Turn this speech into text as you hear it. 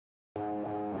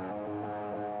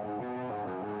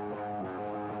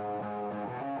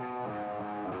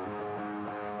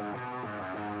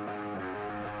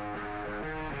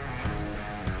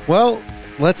Well,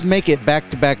 let's make it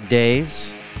back-to-back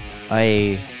days.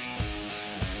 A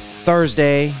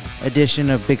Thursday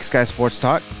edition of Big Sky Sports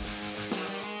Talk.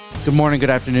 Good morning, good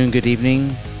afternoon, good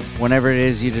evening. Whenever it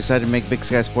is you decide to make Big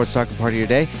Sky Sports Talk a part of your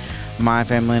day, my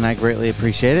family and I greatly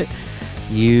appreciate it.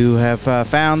 You have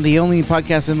found the only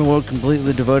podcast in the world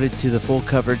completely devoted to the full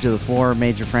coverage of the four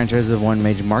major franchises of one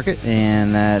major market,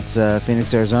 and that's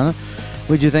Phoenix, Arizona.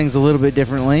 We do things a little bit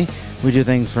differently. We do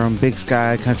things from Big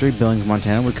Sky Country, Billings,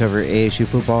 Montana. We cover ASU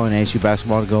football and ASU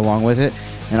basketball to go along with it,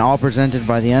 and all presented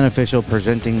by the unofficial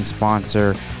presenting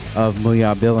sponsor of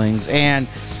Mooyah Billings. And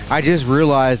I just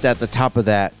realized at the top of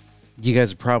that, you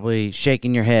guys are probably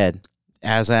shaking your head,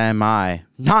 as am I.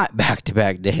 Not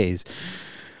back-to-back days.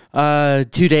 2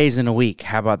 days in a week.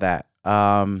 How about that?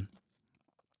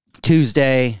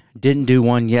 Tuesday, didn't do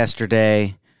one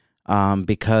yesterday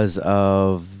because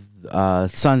of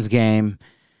Suns game.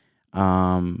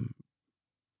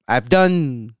 I've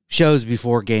done shows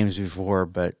before, games before,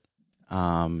 but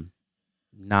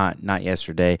not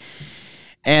yesterday.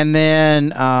 And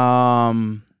then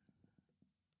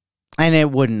and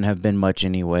it wouldn't have been much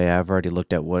anyway. I've already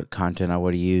looked at what content I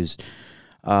would have used.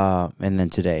 And then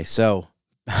today. So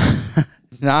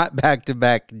not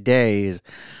back-to-back days,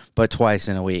 but twice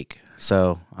in a week.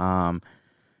 So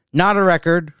not a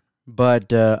record,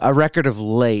 but a record of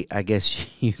late, I guess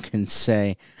you can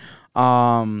say.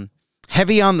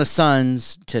 Heavy on the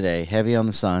Suns today. Heavy on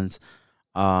the Suns,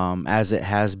 as it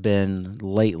has been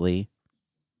lately.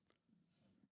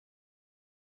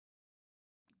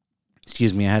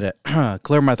 Excuse me, I had to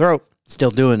clear my throat.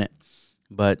 Still doing it,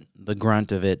 but the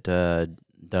grunt of it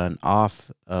done off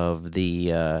of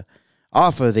the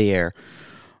air.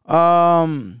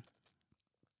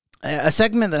 A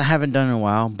segment that I haven't done in a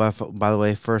while. By the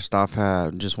way, first off,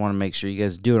 just want to make sure you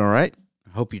guys are doing all right.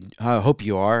 I hope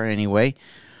you are anyway.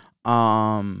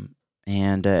 And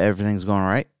everything's going all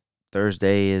right.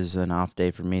 Thursday is an off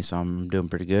day for me, so I'm doing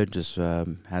pretty good. Just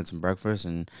had some breakfast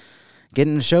and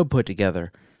getting the show put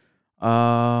together.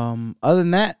 Other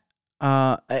than that,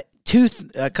 a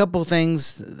couple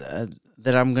things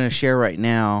that I'm going to share right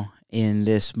now in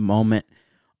this moment.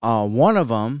 One of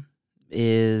them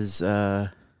is I'm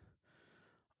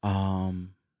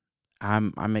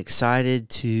excited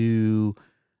to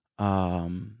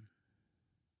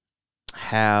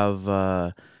have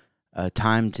a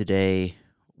time today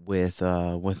with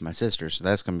my sister, so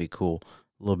that's going to be cool.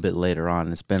 A little bit later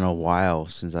on. It's been a while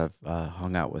since I've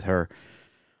hung out with her.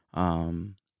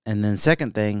 And then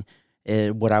second thing,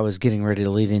 what I was getting ready to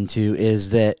lead into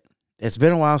is that it's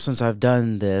been a while since I've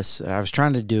done this. I was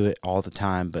trying to do it all the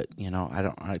time, but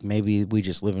maybe we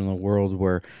just live in a world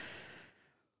where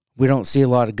we don't see a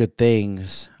lot of good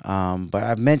things. But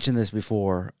I've mentioned this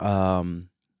before.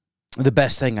 The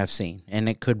best thing I've seen, and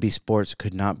it could be sports, it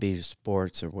could not be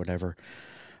sports or whatever.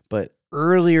 But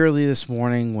early this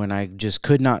morning, when I just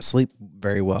could not sleep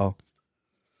very well,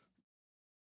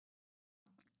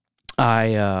 I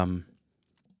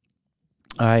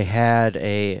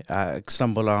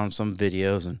stumbled on some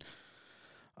videos, and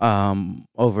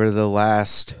over the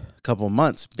last couple of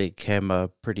months became a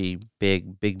pretty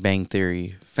big Big Bang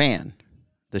Theory fan,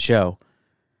 the show.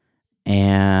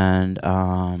 And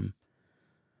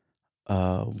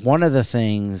one of the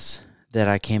things that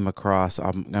I came across,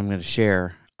 I'm going to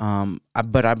share,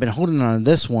 but I've been holding on to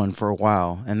this one for a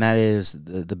while, and that is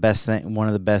the best thing, one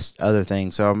of the best other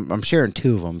things. So I'm sharing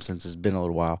two of them since it's been a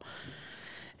little while.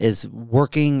 Is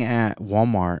working at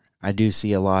Walmart. I do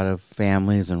see a lot of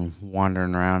families and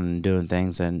wandering around and doing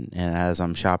things, and as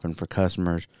I'm shopping for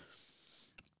customers,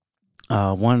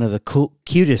 one of the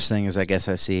cutest things I guess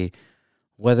I see,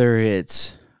 whether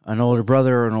it's an older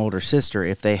brother or an older sister,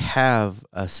 if they have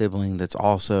a sibling that's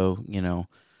also, a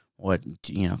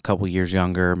couple years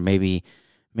younger, maybe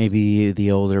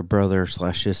the older brother /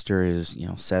 sister is,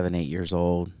 7, 8 years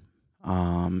old,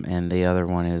 and the other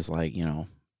one is like, I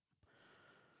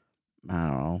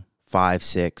don't know, 5,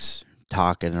 6,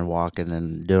 talking and walking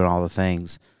and doing all the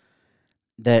things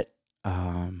that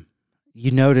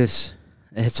you notice.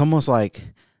 It's almost like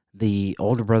the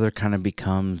older brother kind of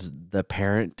becomes the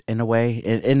parent in a way,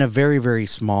 in a very, very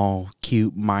small,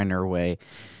 cute, minor way.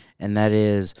 And that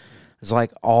is, it's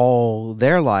like all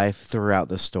their life throughout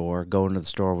the store, going to the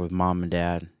store with mom and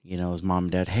dad, as mom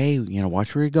and dad, hey,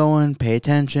 watch where you're going, pay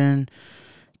attention,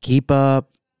 keep up,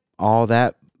 all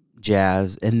that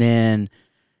jazz. And then,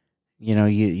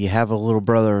 you have a little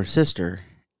brother or sister,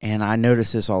 and I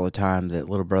notice this all the time, that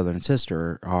little brother and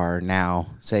sister are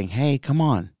now saying, hey, come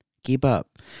on, keep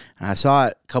up. And I saw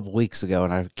it a couple weeks ago,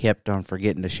 and I kept on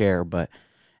forgetting to share, but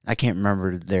I can't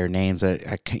remember their names.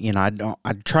 I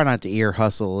try not to ear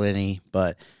hustle any,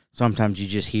 but sometimes you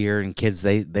just hear, and kids,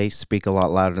 they speak a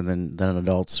lot louder than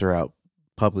adults throughout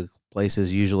public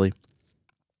places usually.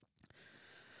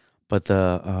 But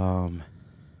the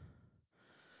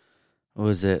what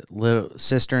was it, little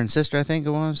sister and sister, I think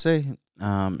I want to say,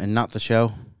 and not the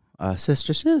show,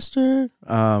 sister.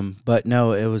 But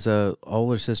no, it was a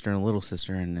older sister and a little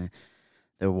sister, and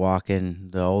they were walking.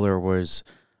 The older was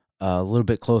a little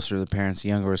bit closer to the parents. The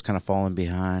younger was kind of falling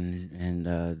behind, and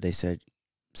they said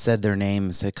their name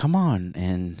and said, "Come on!"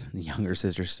 And the younger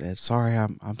sister said, "Sorry,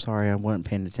 I'm sorry, I wasn't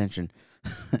paying attention."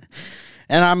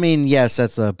 And I mean, yes,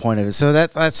 that's the point of it. So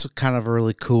that's kind of a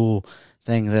really cool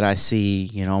thing that I see,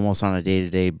 almost on a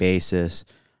day-to-day basis,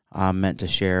 meant to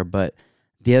share. But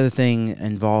the other thing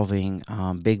involving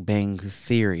Big Bang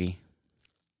Theory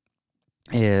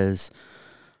is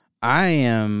I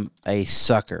am a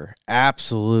sucker,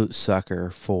 absolute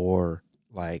sucker for,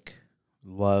 like,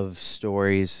 love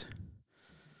stories.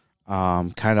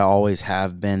 Kind of always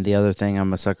have been. The other thing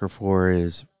I'm a sucker for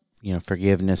is,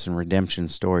 forgiveness and redemption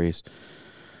stories.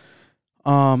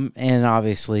 And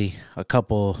obviously a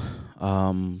couple,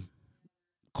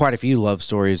 quite a few love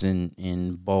stories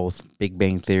in both Big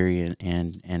Bang Theory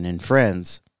and in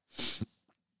Friends.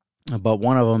 But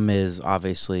one of them is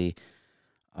obviously,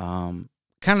 kind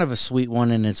of a sweet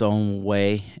one in its own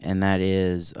way, and that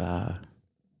is,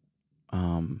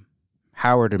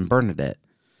 Howard and Bernadette.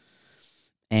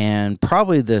 And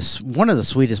probably one of the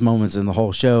sweetest moments in the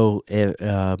whole show,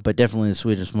 but definitely the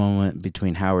sweetest moment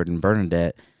between Howard and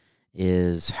Bernadette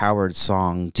is Howard's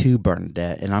song to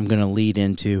Bernadette. And I'm going to lead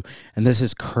into, and this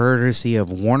is courtesy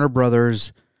of Warner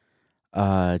Brothers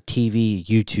TV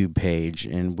YouTube page.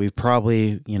 And we've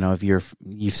probably, if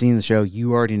you've seen the show,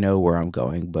 you already know where I'm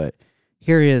going. But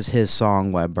here is his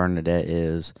song while Bernadette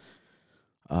is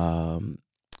in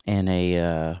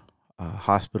a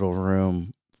hospital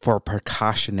room for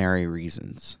precautionary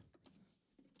reasons.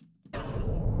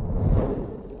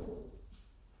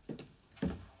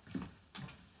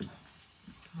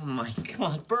 Oh my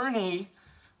God, Bernie,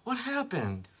 what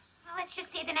happened? Well, let's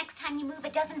just say the next time you move a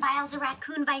dozen vials of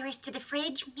raccoon virus to the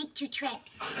fridge, make 2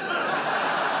 trips.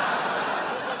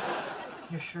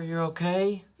 You're sure you're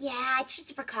okay? Yeah, it's just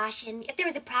a precaution. If there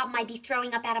was a problem, I'd be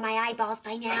throwing up out of my eyeballs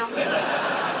by now.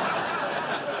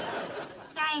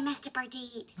 Sorry I messed up our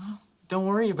date. Oh, don't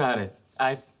worry about it.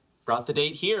 I brought the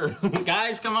date here.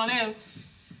 Guys, come on in.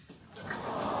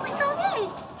 What's all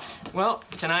this? Well,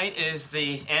 tonight is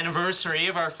the anniversary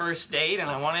of our first date, and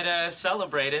I wanted to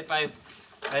celebrate it by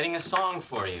writing a song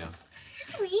for you.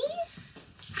 Really?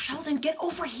 Sheldon, get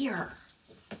over here.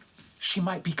 She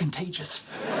might be contagious.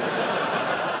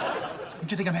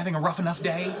 Don't you think I'm having a rough enough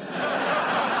day?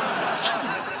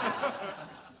 Sheldon!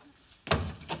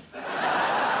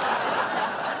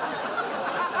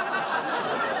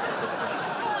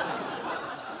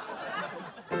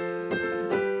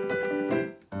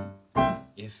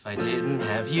 If I didn't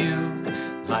have you,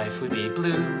 life would be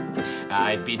blue.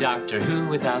 I'd be Doctor Who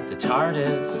without the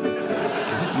TARDIS. Is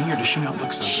it me, or does she not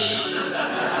look so good?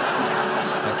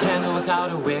 A candle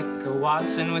without a wick, a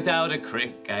Watson without a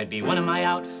crick. I'd be one of my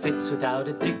outfits without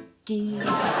a dicky.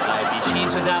 I'd be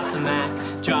cheese without the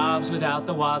Mac, Jobs without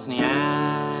the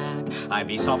Wozniak. I'd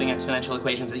be solving exponential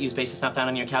equations that use bases not found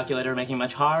on your calculator, making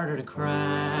much harder to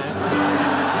crack.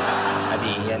 I'd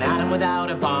be an atom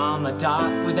without a bomb, a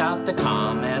dot without the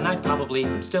com, and I'd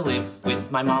probably still live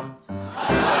with my mom.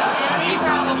 And he'd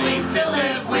probably still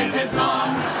live with his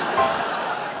mom.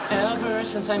 Ever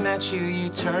since I met you, you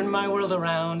turned my world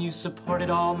around. You supported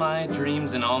all my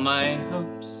dreams and all my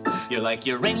hopes. You're like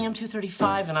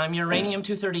uranium-235 and I'm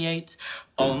uranium-238,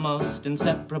 almost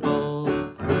inseparable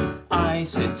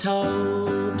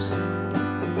isotopes.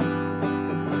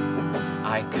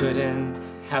 I couldn't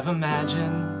have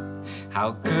imagined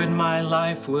how good my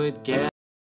life would get.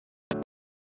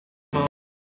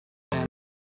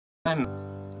 I'm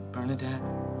Bernadette.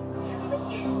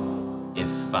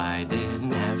 If I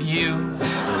didn't have you,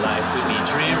 life would be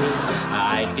dreary.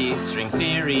 I'd be string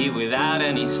theory without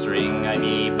any string. I'd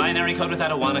be binary code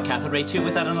without a 1, a cathode ray tube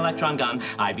without an electron gun.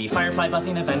 I'd be Firefly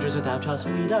buffing Avengers without Joss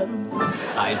Whedon.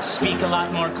 I'd speak a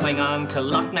lot more Klingon,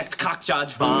 Kaloknek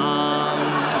Cockjudge Von.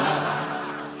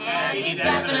 And he'd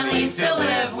definitely still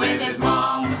live with his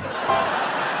mom.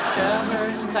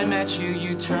 Ever since I met you,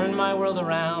 you turned my world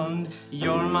around.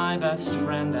 You're my best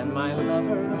friend and my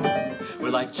lover. We're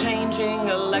like changing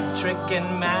electric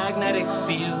and magnetic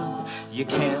fields. You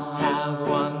can't have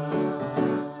one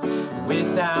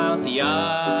without the other.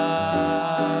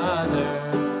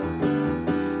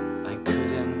 I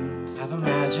couldn't have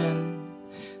imagined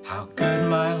how good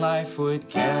my life would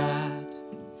get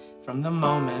from the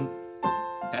moment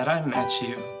that I met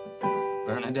you,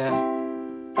 Bernadette.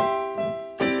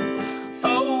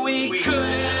 Oh, we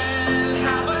couldn't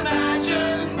have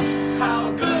imagined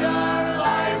how good our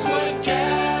lives would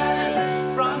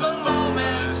get from the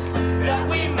moment that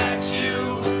we met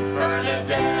you, Bernadette.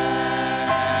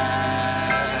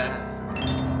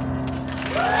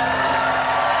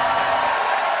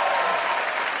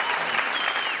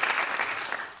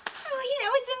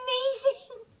 That was amazing.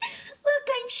 Look,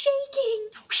 I'm shaking.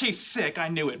 She's sick, I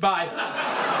knew it. Bye.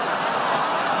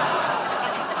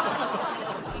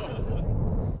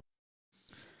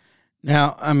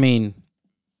 Now, I mean,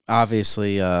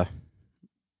 obviously, a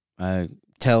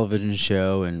television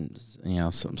show and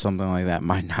something like that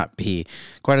might not be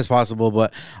quite as possible,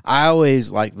 but I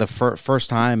always like the first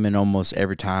time and almost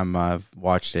every time I've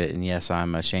watched it, and yes,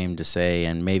 I'm ashamed to say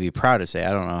and maybe proud to say,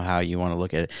 I don't know how you want to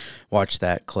look at it, watch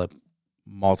that clip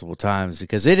multiple times,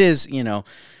 because it is,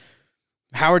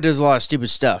 Howard does a lot of stupid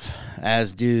stuff,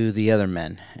 as do the other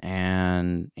men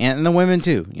and the women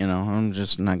too. I'm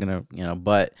just not gonna,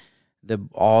 but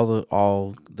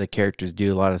all the characters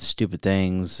do a lot of stupid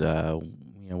things,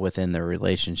 within their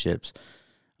relationships.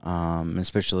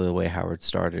 Especially the way Howard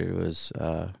started was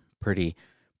pretty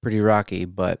rocky.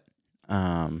 But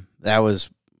that was,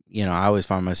 I always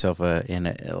find myself in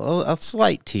a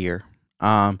slight tear.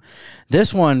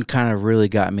 This one kind of really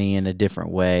got me in a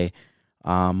different way.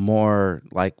 More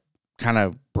like kind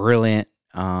of brilliant.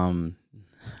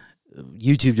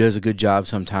 YouTube does a good job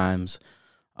sometimes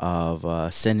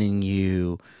of sending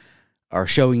you or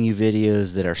showing you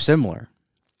videos that are similar.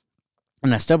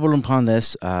 And I stumbled upon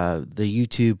this. The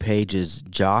YouTube page is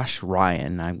Josh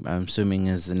Ryan, I'm assuming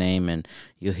is the name, and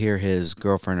you'll hear his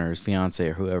girlfriend or his fiance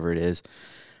or whoever it is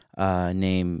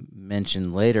name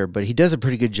mentioned later. But he does a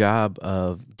pretty good job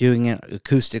of doing it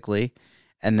acoustically,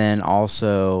 and then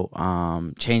also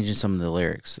changing some of the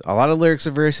lyrics. A lot of lyrics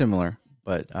are very similar,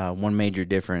 but one major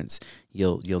difference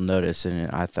you'll notice,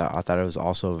 and I thought it was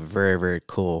also very, very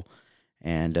cool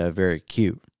and very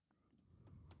cute.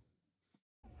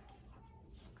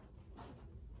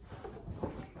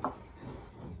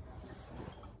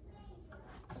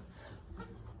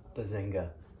 Bazinga.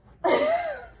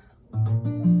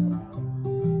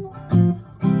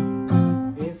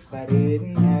 If I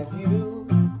didn't have you,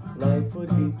 life would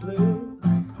be blue.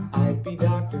 I'd be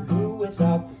Doctor Who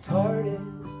without the TARDIS.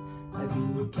 I'd be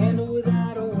a candle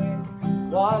without a wick,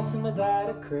 Watson without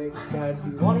a crick. I'd be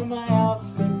one of my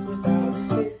outfits without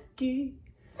a hickey.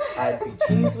 I'd be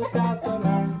cheese without the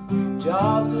mac,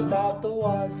 Jobs without the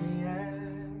Wozniak.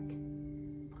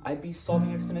 I'd be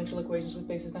solving exponential equations with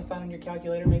bases not found in your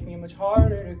calculator, making it much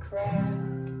harder to crack.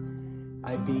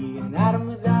 I'd be an atom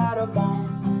without a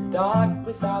bomb, a dot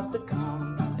without the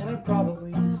com, and I'd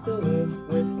probably still live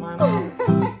with my mom.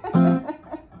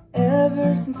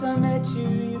 Ever since I met you,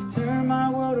 you've turned my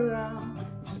world around.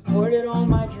 You've supported all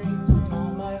my dreams and all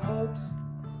my hopes.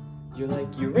 You're like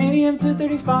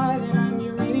uranium-235 and I'm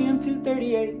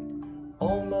uranium-238,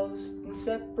 almost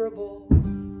inseparable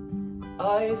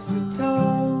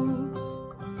isotopes.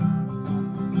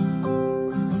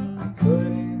 I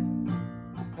couldn't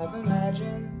have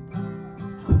imagined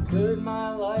how good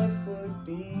my life would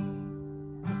be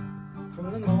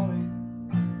from the moment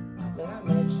that I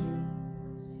met you,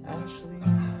 Ashley.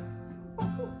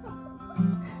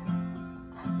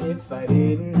 If I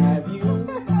didn't have you,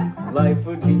 life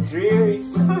would be dreary.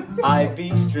 I'd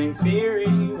be string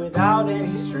theory without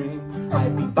any string.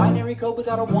 I'd be binary code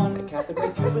without a 1, a Catholic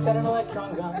ray tube without an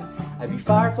electron gun. I'd be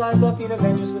Firefly, Buffy, and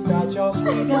Avengers without Joss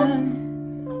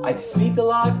Whedon. I'd speak a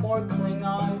lot more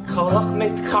Klingon, Kalach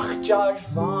mit Kach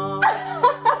Van.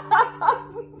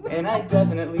 And I'd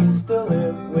definitely still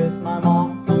live with my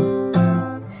mom.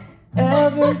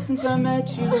 Ever since I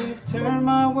met you, you've turned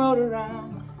my world around.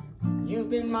 You've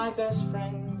been my best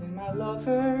friend and my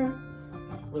lover.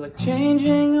 We're like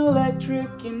changing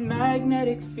electric and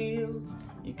magnetic fields.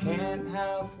 You can't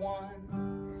have one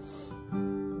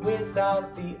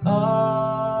without the other.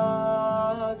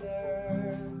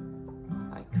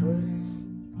 I couldn't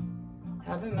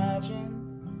have imagined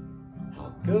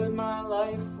how good my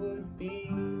life would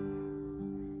be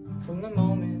from the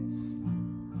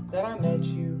moment that I met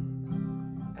you,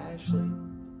 Ashley.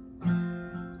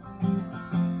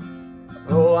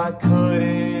 Oh, I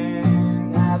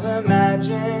couldn't have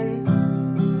imagined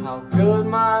how good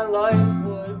my life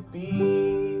would be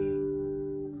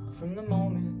from the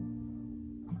moment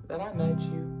that I met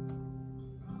you,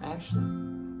 Ashley.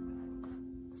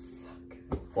 Suck.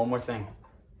 One more thing.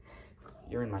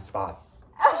 You're in my spot.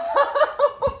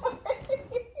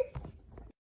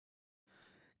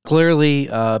 Clearly,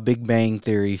 Big Bang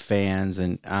Theory fans,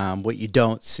 and what you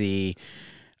don't see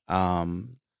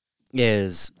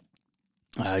is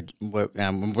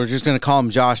We're just going to call him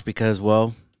Josh because,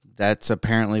 well, that's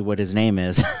apparently what his name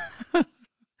is.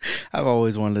 I've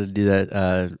always wanted to do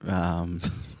that.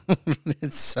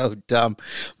 It's so dumb,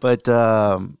 but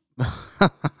I've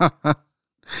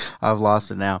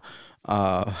lost it now.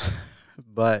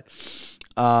 But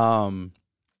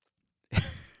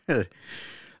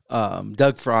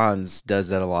Doug Franz does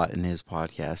that a lot in his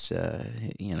podcast.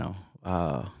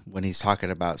 When he's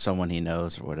talking about someone he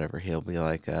knows or whatever, he'll be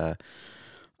like, there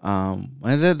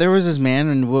was this man,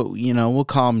 and we'll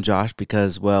call him Josh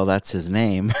because, well, that's his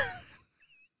name.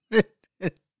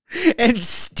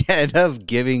 Instead of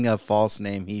giving a false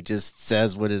name, he just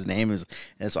says what his name is.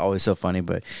 It's always so funny.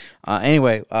 But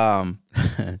anyway,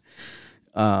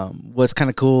 what's kind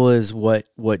of cool is what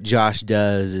Josh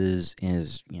does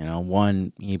is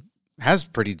one, he has a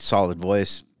pretty solid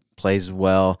voice, plays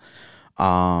well,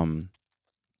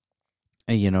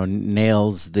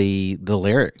 nails the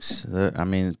lyrics.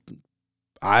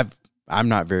 I'm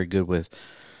not very good with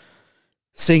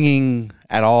singing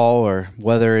at all, or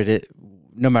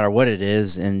no matter what it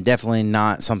is, and definitely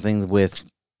not something with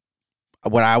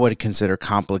what I would consider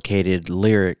complicated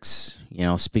lyrics,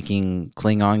 speaking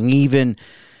Klingon, even,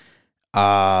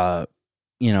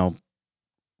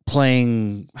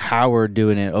 playing Howard,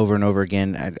 doing it over and over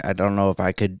again. I don't know if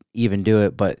I could even do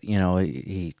it, but,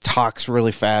 he talks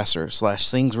really fast or /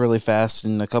 sings really fast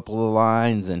in a couple of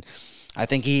lines, and I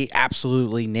think he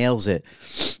absolutely nails it.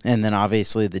 And then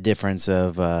obviously the difference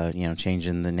of,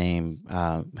 changing the name,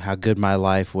 How Good My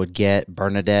Life Would Get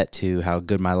Bernadette to How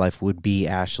Good My Life Would Be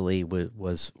Ashley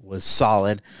was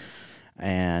solid.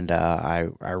 And I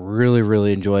really,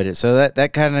 really enjoyed it. So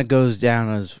that kind of goes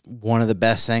down as one of the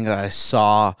best things that I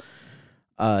saw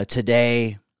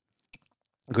today.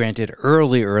 Granted,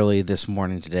 early this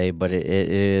morning today, but it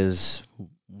is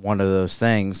one of those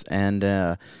things.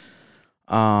 And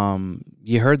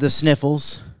you heard the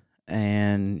sniffles,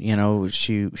 and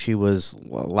she was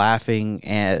laughing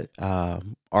at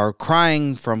or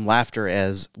crying from laughter,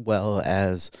 as well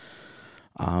as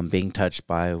being touched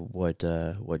by what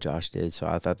Josh did. So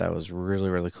I thought that was really,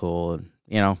 really cool. And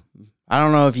I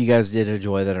don't know if you guys did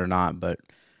enjoy that or not, but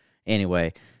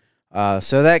anyway,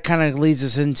 so that kind of leads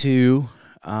us into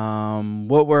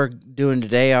what we're doing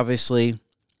today. Obviously,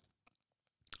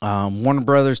 Warner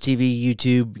Brothers TV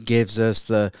YouTube gives us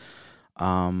the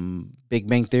Big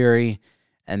Bang Theory,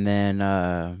 and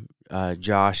then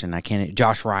Josh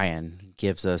Ryan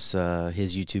gives us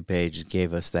his YouTube page,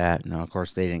 gave us that. Now, of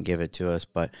course, they didn't give it to us,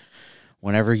 but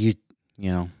whenever you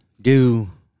do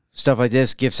stuff like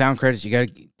this, give sound credits, you got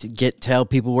to tell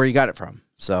people where you got it from.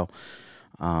 So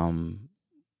you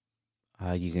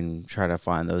can try to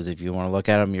find those if you want to look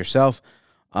at them yourself.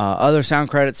 Other sound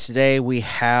credits today, we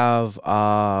have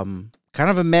kind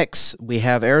of a mix. We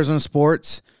have Arizona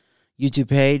Sports YouTube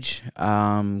page,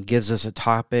 gives us a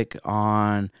topic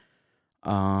on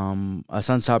a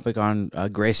Sun's topic on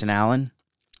Grayson Allen.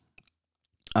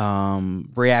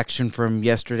 Reaction from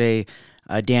yesterday,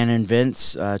 Dan and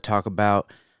Vince talk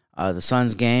about the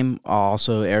Suns game.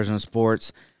 Also, Arizona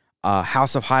Sports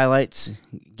House of Highlights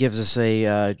gives us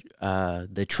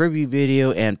the tribute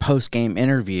video and post game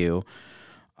interview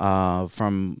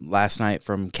from last night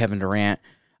from Kevin Durant.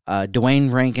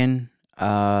 Dwayne Rankin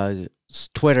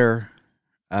Twitter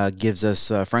gives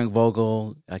us Frank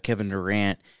Vogel, Kevin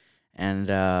Durant, and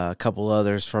a couple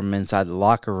others from inside the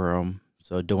locker room.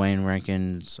 So Dwayne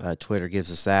Rankin's Twitter gives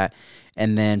us that.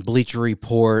 And then Bleacher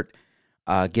Report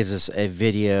gives us a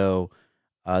video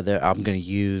that I'm going to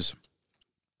use.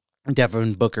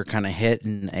 Devin Booker kind of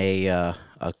hitting a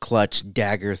clutch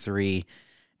dagger three.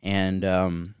 And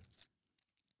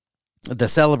the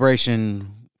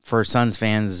celebration for Suns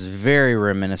fans is very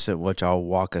reminiscent, which I'll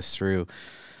walk us through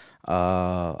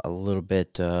a little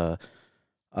bit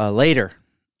later.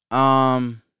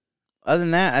 Other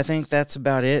than that, I think that's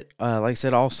about it. Like I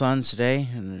said, all Suns today,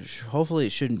 and hopefully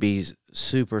it shouldn't be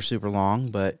super, super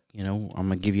long, but, I'm going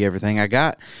to give you everything I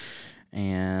got,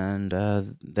 and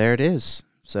there it is.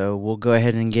 So we'll go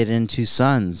ahead and get into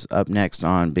Suns up next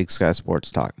on Big Sky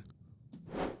Sports Talk.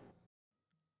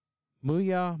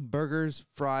 Mooyah Burgers,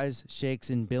 Fries, Shakes,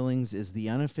 and Billings is the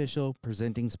unofficial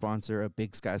presenting sponsor of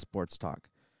Big Sky Sports Talk.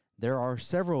 There are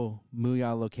several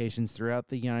Mooyah locations throughout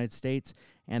the United States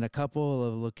and a couple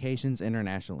of locations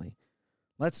internationally.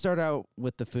 Let's start out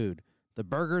with the food. The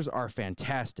burgers are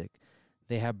fantastic.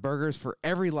 They have burgers for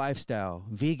every lifestyle,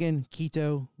 vegan,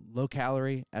 keto, low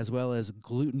calorie, as well as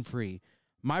gluten-free.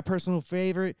 My personal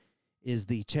favorite is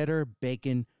the cheddar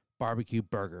bacon barbecue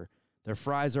burger. Their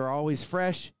fries are always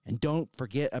fresh, and don't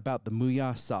forget about the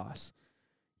Mooyah sauce.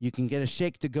 You can get a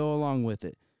shake to go along with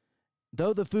it.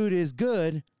 Though the food is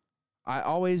good, I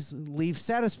always leave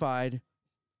satisfied,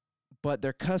 but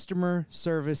their customer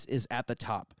service is at the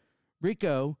top.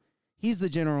 Rico, he's the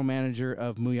general manager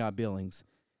of Muya Billings.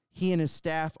 He and his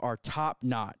staff are top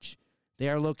notch. They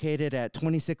are located at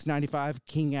 2695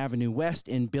 King Avenue West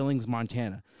in Billings,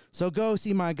 Montana. So go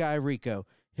see my guy Rico.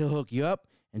 He'll hook you up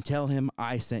and tell him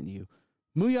I sent you.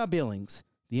 Muya Billings,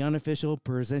 the unofficial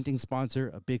presenting sponsor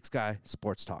of Big Sky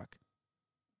Sports Talk.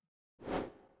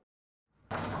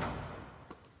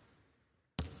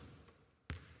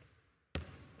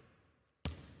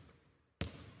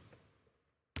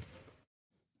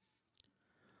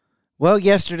 Well,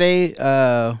 yesterday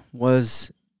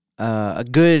was a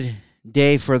good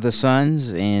day for the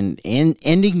Suns and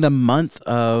ending the month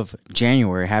of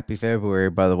January. Happy February,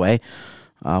 by the way.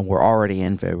 We're already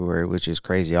in February, which is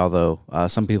crazy, although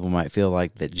some people might feel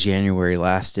like that January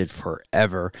lasted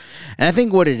forever. And I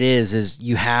think what it is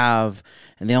you have,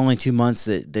 and the only 2 months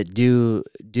that do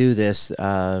this,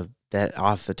 that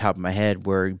off the top of my head,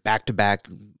 were back-to-back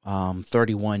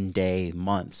 31-day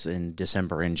months in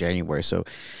December and January. So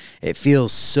it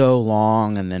feels so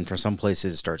long, and then for some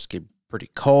places it starts to get pretty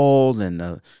cold, and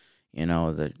the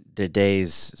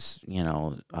days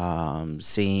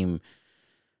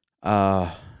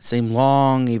seem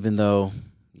long, even though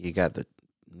you got the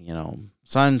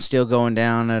sun still going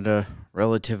down at a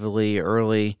relatively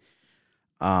early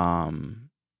and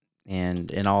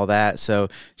all that. So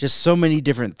just so many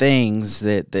different things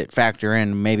that factor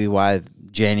in maybe why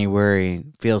January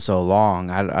feels so long.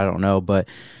 I don't know, but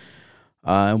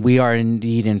we are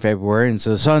indeed in February, and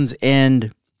so the Suns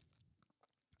end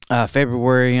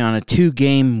February on a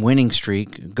 2-game winning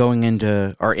streak going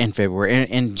into, or in February,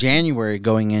 in January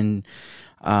going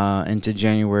into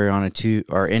January on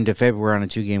into February on a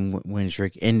 2-game winning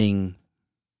streak, ending.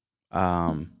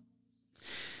 Let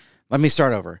me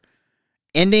start over.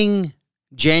 Ending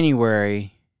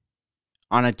January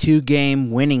on a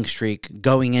 2-game winning streak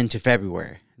going into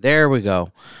February. There we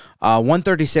go.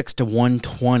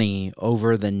 136-120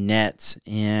 over the Nets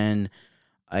in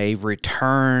a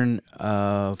return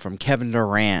from Kevin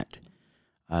Durant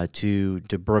to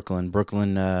Brooklyn.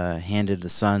 Brooklyn handed the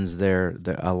Suns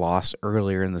a loss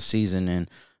earlier in the season,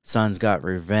 and Suns got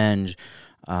revenge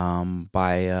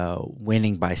by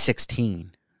winning by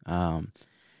 16.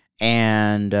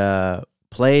 And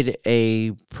played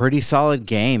a pretty solid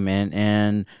game,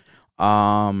 and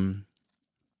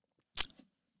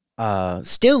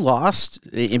still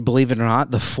lost, believe it or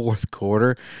not, the fourth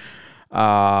quarter.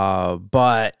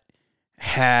 But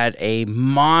had a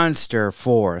monster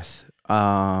fourth.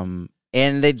 And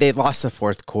they lost the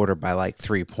fourth quarter by like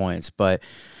 3 points, but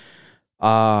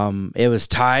it was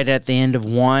tied at the end of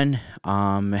one.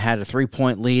 It had a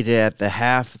 3-point lead at the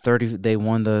half. They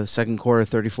won the second quarter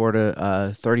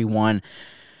 34-31,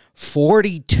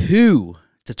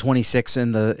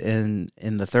 42-26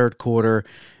 in the third quarter,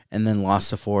 and then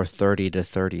lost the fourth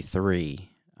 30-33.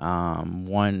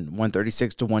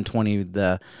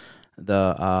 136-120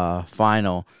 the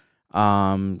final.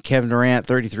 Kevin Durant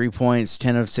 33 points,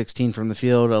 10 of 16 from the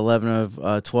field, 11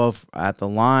 of 12 at the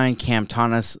line. Cam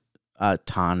Thomas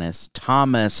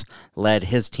led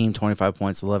his team 25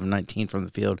 points, 11-19 from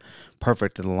the field,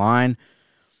 perfect at the line.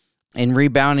 In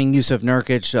rebounding, Yusuf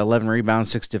Nurkic 11 rebounds,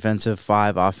 6 defensive,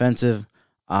 5 offensive.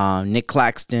 Nick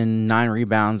Claxton 9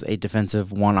 rebounds, 8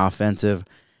 defensive, 1 offensive.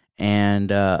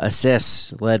 And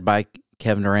assists led by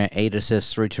Kevin Durant, 8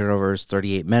 assists, 3 turnovers,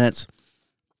 38 minutes.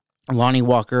 Lonnie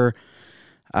Walker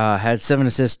had 7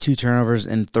 assists, 2 turnovers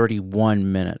in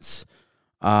 31 minutes.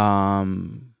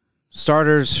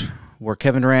 Starters were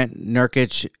Kevin Durant,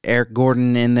 Nurkic, Eric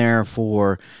Gordon in there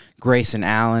for Grayson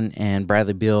Allen, and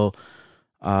Bradley Beal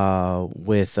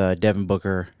with Devin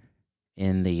Booker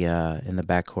in the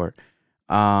backcourt.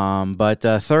 But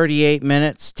 38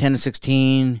 minutes, 10 of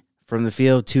 16 from the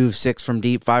field, 2 of 6 from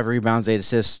deep, 5 rebounds, 8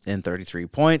 assists, and 33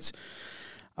 points.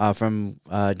 From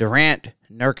Durant,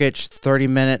 Nurkic, 30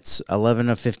 minutes, 11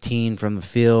 of 15 from the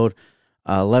field,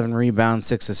 11 rebounds,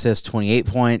 6 assists, 28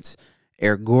 points.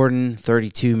 Eric Gordon,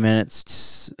 32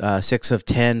 minutes, 6 of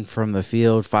 10 from the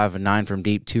field, 5 of 9 from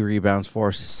deep, 2 rebounds,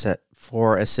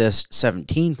 4 assists,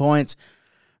 17 points.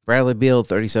 Bradley Beal,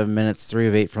 37 minutes, 3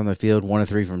 of 8 from the field, 1 of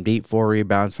 3 from deep, 4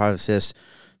 rebounds, 5 assists,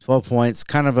 12 points.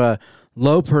 Kind of a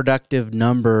low productive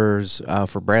numbers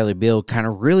for Bradley Beal, kind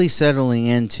of really settling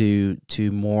into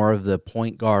more of the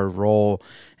point guard role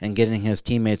and getting his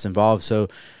teammates involved. So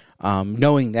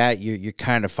knowing that, you're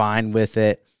kind of fine with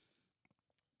it.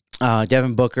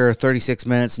 Devin Booker, 36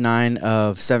 minutes, 9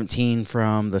 of 17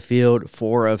 from the field,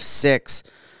 4 of 6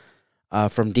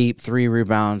 from deep, 3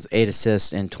 rebounds, 8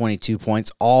 assists, and 22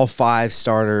 points. All 5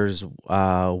 starters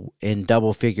in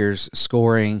double figures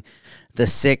scoring. The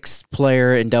 6th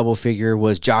player in double figure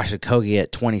was Josh Okogie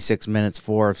at 26 minutes,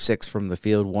 4 of 6 from the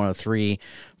field, 1 of 3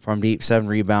 from deep, 7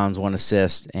 rebounds, 1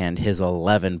 assist, and his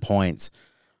 11 points.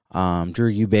 Drew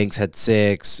Eubanks had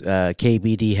 6,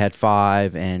 KBD had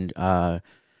 5, and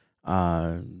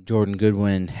Jordan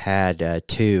Goodwin had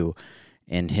 2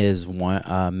 in his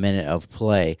 1 minute of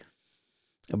play.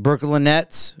 Brooklyn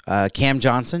Nets, Cam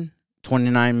Johnson,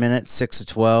 29 minutes, 6 of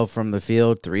 12 from the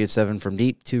field, 3 of 7 from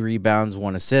deep, 2 rebounds,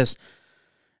 1 assist,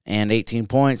 and 18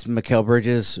 points. Mikal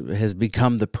Bridges has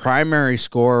become the primary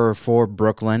scorer for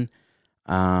Brooklyn.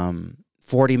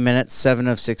 40 minutes, 7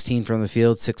 of 16 from the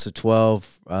field, 6 of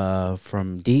 12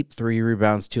 from deep, 3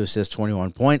 rebounds, 2 assists,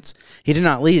 21 points. He did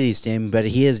not lead his team, but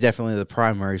he is definitely the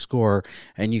primary scorer,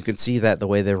 and you can see that the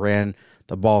way they ran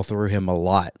the ball through him a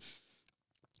lot.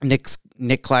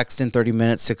 Nick Claxton, 30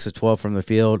 minutes, 6 of 12 from the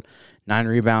field, 9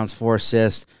 rebounds, 4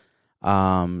 assists,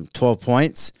 12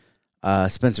 points.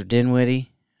 Spencer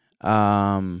Dinwiddie,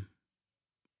 30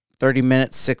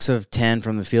 minutes, 6 of 10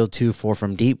 from the field, 2 of 4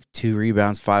 from deep, 2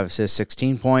 rebounds, 5 assists,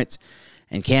 16 points.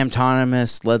 And Cam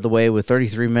Thomas led the way with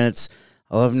 33 minutes,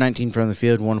 11-19 from the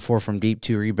field, 1 of 4 from deep,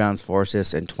 2 rebounds, 4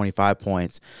 assists, and 25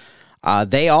 points.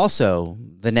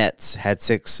 The Nets, had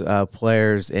 6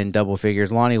 players in double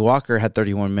figures. Lonnie Walker had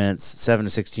 31 minutes, 7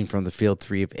 of 16 from the field,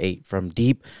 3 of 8 from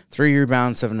deep, 3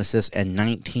 rebounds, 7 assists, and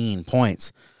 19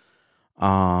 points.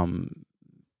 The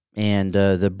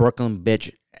Brooklyn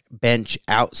bench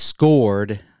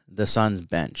outscored the Suns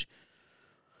bench.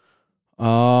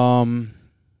 Team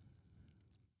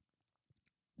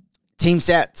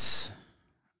stats.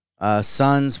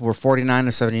 Suns were 49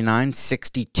 of 79,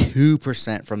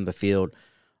 62% from the field.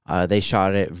 They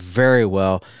shot it very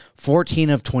well.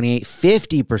 14 of 28,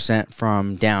 50%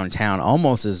 from downtown,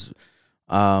 almost as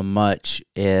much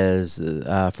as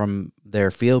from their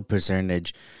field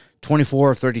percentage.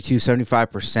 24 of 32,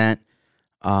 75%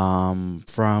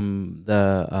 from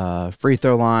the free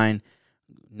throw line.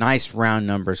 Nice round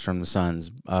numbers from the Suns.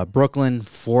 Brooklyn,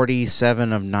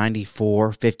 47 of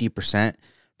 94, 50%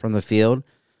 from the field.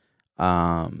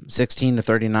 16 to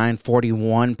 39,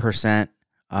 41%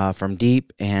 from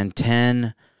deep, and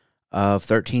 10 of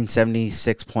 13,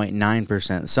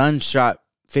 76.9%. Suns shot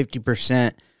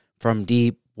 50% from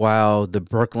deep, while the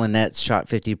Brooklyn Nets shot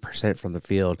 50% from the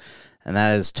field, and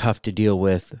that is tough to deal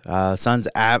with. Suns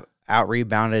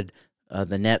out-rebounded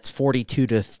the Nets 42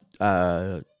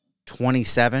 to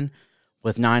 27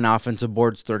 with 9 offensive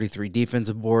boards, 33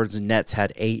 defensive boards. The Nets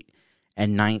had 8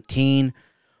 and 19.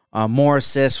 More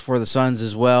assists for the Suns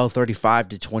as well, 35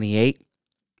 to 28.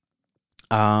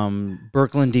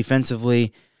 Brooklyn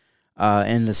defensively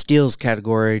in the steals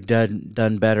category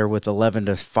done better with 11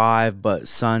 to 5, but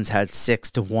Suns had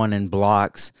 6 to 1 in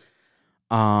blocks.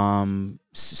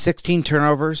 16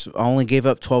 turnovers, only gave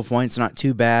up 12 points, not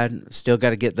too bad. Still got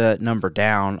to get the number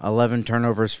down. 11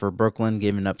 turnovers for Brooklyn,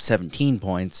 giving up 17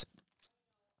 points.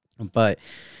 But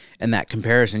in that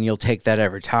comparison, you'll take that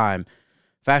every time.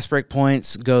 Fast break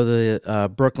points go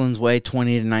the Brooklyn's way,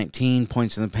 20 to 19.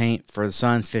 Points in the paint for the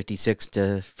Suns, 56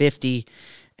 to 50.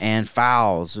 And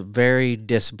fouls, very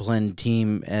disciplined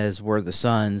team as were the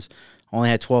Suns. Only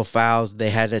had 12 fouls. They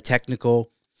had a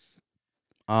technical.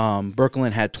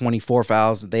 Brooklyn had 24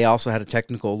 fouls. They also had a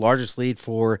technical. Largest lead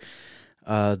for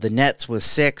the Nets was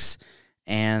 6,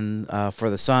 and for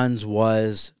the Suns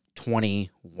was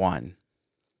 21.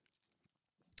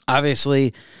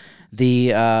 Obviously,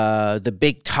 the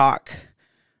big talk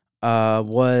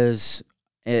was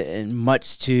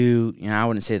much to, I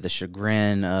wouldn't say the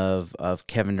chagrin of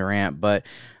Kevin Durant, but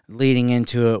leading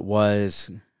into it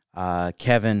was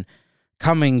Kevin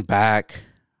coming back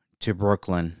to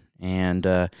Brooklyn,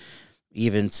 and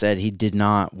even said he did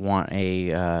not want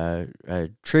a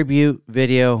tribute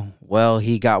video. Well,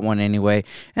 he got one anyway,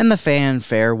 and the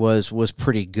fanfare was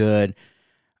pretty good,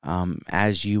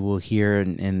 as you will hear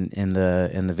in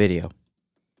the video.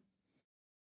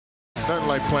 Nothing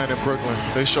like playing in Brooklyn.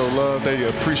 They show love. They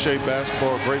appreciate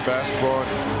basketball, great basketball.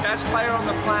 Best player on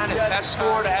the planet, best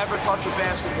scorer to ever touch a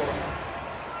basketball.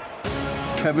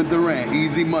 Kevin Durant,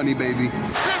 easy money, baby. 51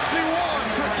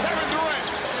 for Kevin Durant.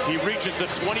 He reaches the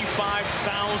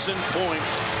 25,000-point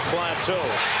plateau.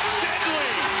 Deadly!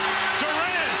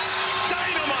 Durant!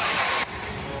 Dynamite!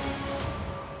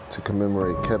 To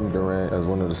commemorate Kevin Durant as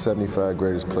one of the 75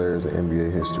 greatest players in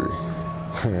NBA history.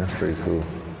 That's pretty cool.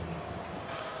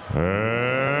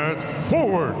 And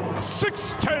forward,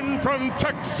 6'10" from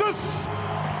Texas,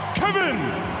 Kevin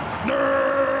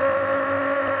Durant.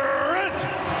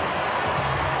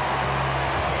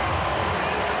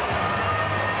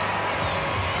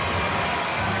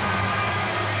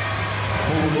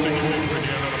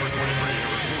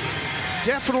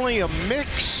 Definitely a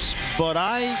mix, but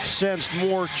I sensed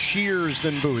more cheers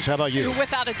than boos. How about you?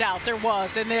 Without a doubt, there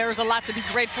was. And there's a lot to be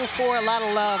grateful for, a lot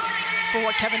of love for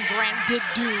what Kevin Durant did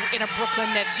do in a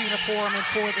Brooklyn Nets uniform and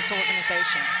for this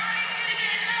organization.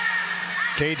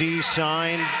 KD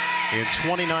signed in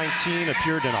 2019,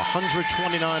 appeared in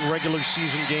 129 regular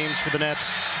season games for the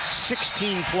Nets,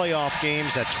 16 playoff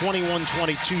games. That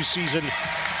 21-22 season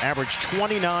averaged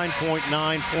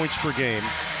 29.9 points per game.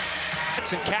 And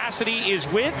Cassidy is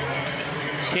with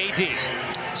KD.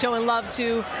 Showing love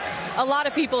to a lot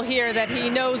of people here that he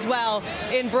knows well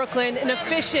in Brooklyn. An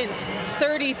efficient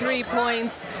 33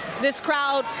 points. This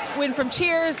crowd went from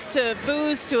cheers to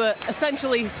boos to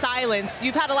essentially silence.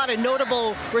 You've had a lot of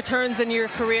notable returns in your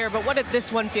career, but what did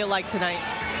this one feel like tonight?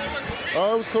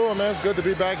 Oh, it was cool, man. It's good to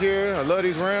be back here. I love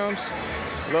these rims.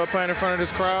 Love playing in front of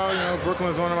this crowd. You know,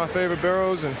 Brooklyn's one of my favorite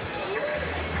boroughs, and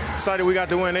excited we got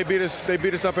the win. They beat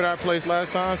us up at our place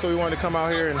last time, so we wanted to come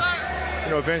out here and,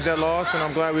 you know, avenge that loss. And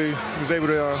I'm glad we was able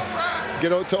to get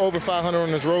to over 500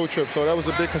 on this road trip. So that was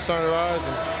a big concern of ours,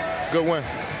 and it's a good win.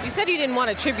 You said you didn't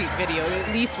want a tribute video.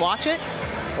 At least watch it.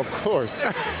 Of course.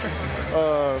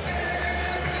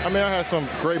 I mean, I had some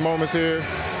great moments here.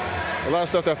 A lot of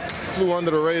stuff that flew under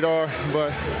the radar,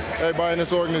 but everybody in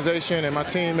this organization and my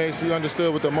teammates, we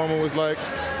understood what the moment was like.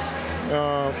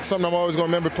 Something I'm always going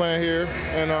to remember playing here,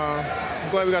 and I'm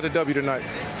glad we got the W tonight.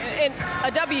 And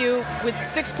a W with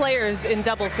 6 players in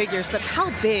double figures, but how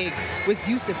big was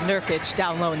Yusuf Nurkic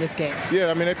down low in this game?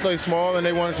 Yeah, I mean, they played small, and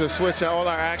they wanted to switch all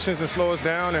our actions and slow us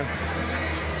down, and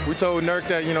we told Nurk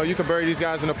that, you know, you can bury these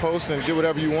guys in the post and get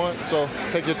whatever you want, so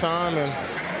take your time, and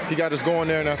he got us going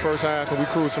there in that first half, and we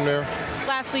cruised from there.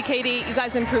 Lastly, KD, you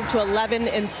guys improved to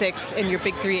 11-6 in your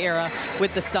Big Three era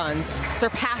with the Suns,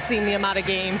 surpassing the amount of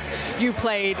games you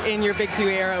played in your Big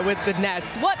Three era with the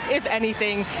Nets. What, if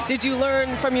anything, did you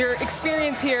learn from your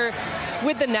experience here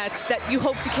with the Nets that you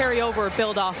hope to carry over or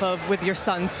build off of with your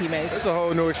Suns teammates? It's a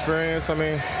whole new experience. I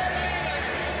mean,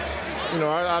 you know,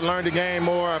 I learned the game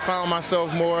more. I found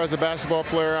myself more as a basketball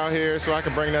player out here, so I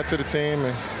can bring that to the team.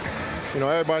 And you know,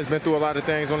 everybody's been through a lot of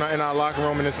things in our locker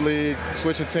room in this league,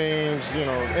 switching teams, you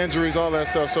know, injuries, all that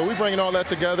stuff. So we're bringing all that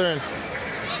together, and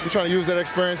we're trying to use that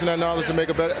experience and that knowledge to make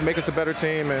us a better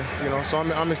team. And, you know, so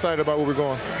I'm excited about where we're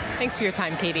going. Thanks for your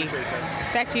time, Katie.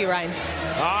 Back to you, Ryan.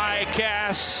 All right,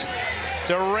 Cass.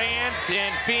 Durant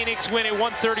and Phoenix winning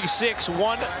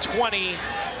 136-120,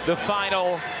 the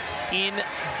final in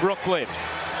Brooklyn.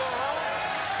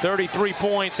 33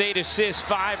 points, 8 assists,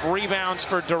 5 rebounds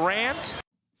for Durant.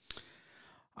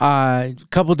 A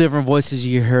couple different voices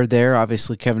you heard there.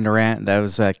 Obviously, Kevin Durant. That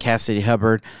was Cassidy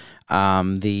Hubbard.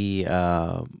 Was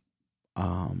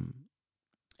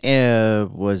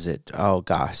it? Oh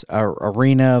gosh,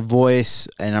 arena voice,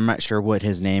 and I'm not sure what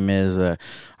his name is.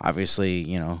 Obviously,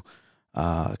 you know,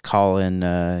 calling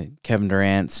Kevin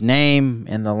Durant's name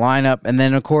in the lineup, and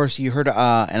then of course you heard.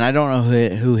 And I don't know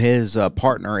who his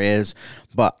partner is,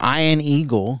 but Ian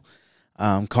Eagle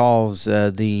calls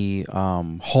the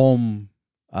home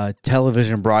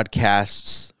television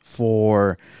broadcasts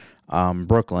for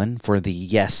Brooklyn for the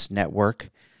Yes Network,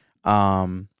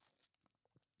 and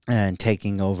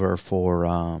taking over for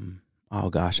oh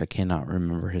gosh, I cannot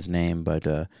remember his name, but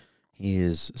he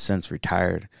is since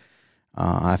retired.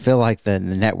 I feel like the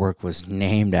network was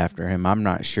named after him. I'm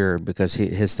not sure because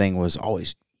his thing was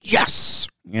always yes,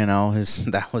 you know,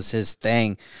 that was his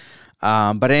thing.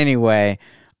 But anyway.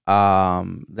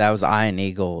 That was Ian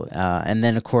Eagle. And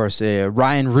then, of course,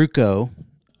 Ryan Ruocco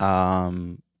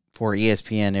for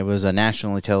ESPN. It was a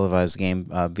nationally televised game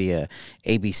via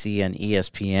ABC and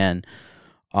ESPN.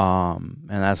 And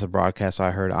that's a broadcast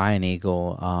I heard. Ian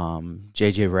Eagle,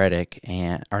 JJ Redick,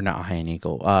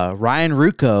 Ryan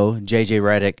Ruocco, JJ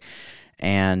Redick,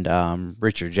 and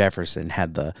Richard Jefferson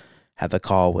had the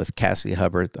call with Cassidy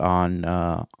Hubbard on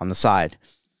the side.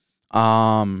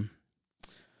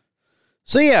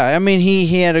 So, yeah, I mean,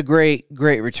 he had a great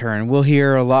return. We'll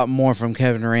hear a lot more from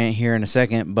Kevin Durant here in a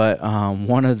second, but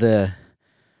one of the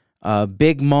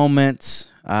big moments,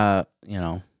 you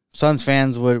know, Suns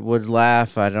fans would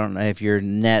laugh. I don't know if you're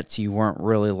Nets, you weren't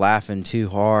really laughing too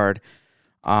hard.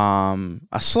 A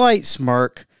slight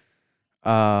smirk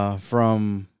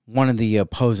from one of the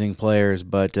opposing players,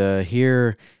 but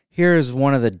here's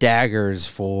one of the daggers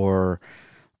for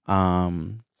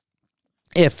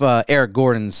if Eric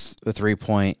Gordon's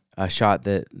 3-point shot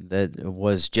that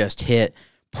was just hit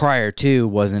prior to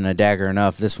wasn't a dagger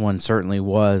enough, this one certainly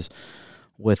was,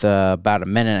 with about a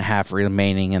minute and a half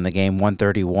remaining in the game,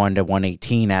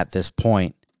 131-118 at this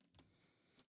point.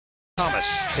 Thomas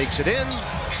takes it in,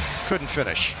 couldn't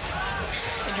finish.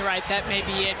 And you're right, that may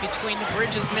be it between the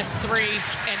Bridges missed 3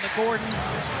 and the Gordon.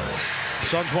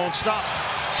 Suns won't stop.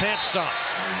 Can't stop.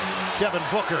 Devin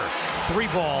Booker,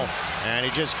 3-ball, and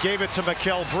he just gave it to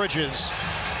Mikal Bridges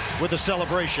with a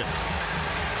celebration.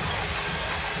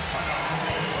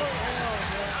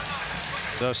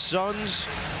 The Suns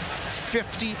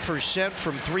 50%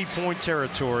 from three-point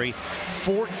territory,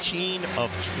 14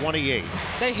 of 28.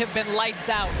 They have been lights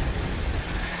out.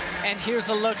 And here's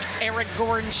a look, Eric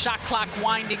Gordon, shot clock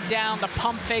winding down, the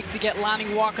pump fake to get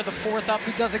Lonnie Walker, the 4th up,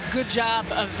 who does a good job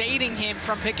evading him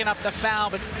from picking up the foul,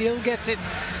 but still gets it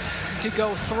to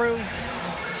go through.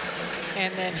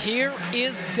 And then here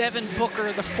is Devin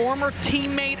Booker, the former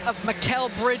teammate of Mikal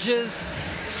Bridges,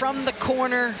 from the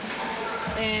corner.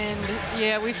 And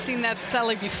yeah, we've seen that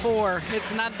celly before.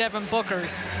 It's not Devin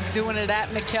Booker's doing it at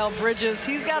Mikal Bridges.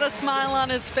 He's got a smile on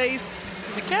his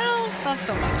face. Mikal, not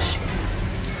so much.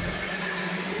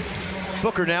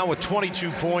 Booker now with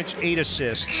 22 points, 8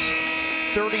 assists,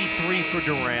 33 for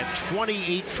Durant,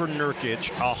 28 for Nurkic,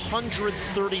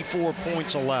 134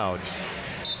 points allowed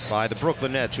by the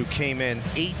Brooklyn Nets, who came in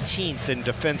 18th in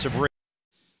defensive rating.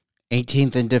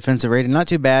 18th in defensive rating, not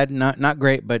too bad, not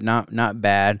great, but not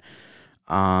bad.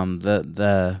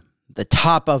 The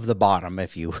top of the bottom,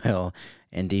 if you will,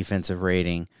 in defensive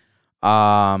rating.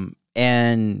 And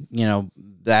you know,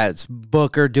 that's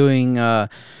Booker doing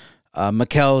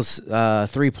Mikal's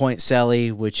 3-point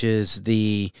celly, which is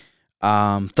the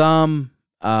thumb,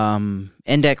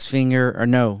 index finger, or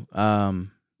no,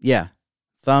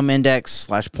 thumb, index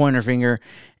 / pointer finger,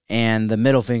 and the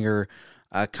middle finger,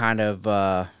 kind of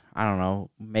I don't know,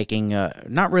 making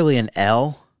not really an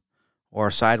L or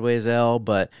a sideways L,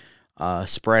 but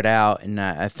spread out, and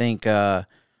I think the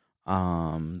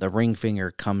ring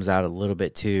finger comes out a little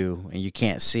bit too, and you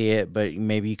can't see it, but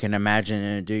maybe you can imagine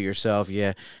and do it yourself.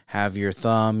 You have your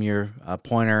thumb, your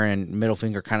pointer, and middle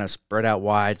finger kind of spread out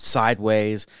wide,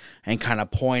 sideways, and kind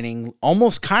of pointing,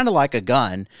 almost kind of like a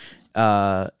gun.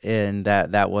 And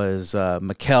that was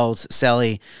Mikal's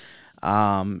celly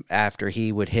after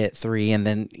he would hit 3, and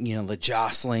then the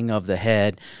jostling of the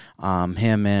head.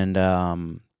 Him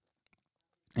and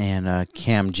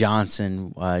Cam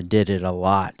Johnson did it a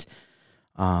lot.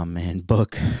 And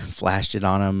Book flashed it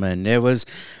on him, and it was,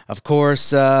 of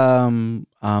course, Mikal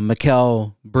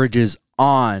Bridges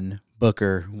on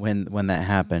Booker when that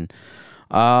happened.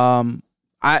 I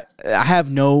have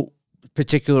no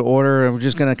particular order. I'm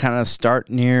just going to kind of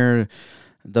start near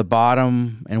the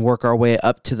bottom and work our way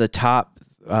up to the top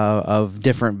of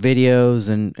different videos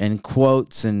and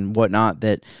quotes and whatnot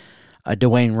that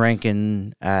Dwayne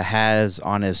Rankin has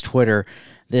on his Twitter.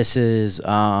 This is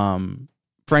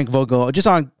Frank Vogel, just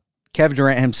on Kevin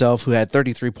Durant himself, who had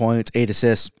 33 points, 8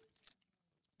 assists,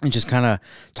 and just kind of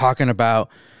talking about,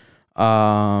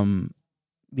 how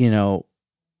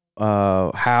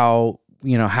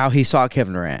he saw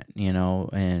Kevin Durant,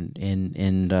 and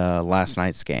in last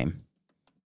night's game.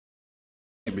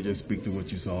 Maybe just speak to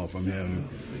what you saw from him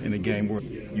in a game where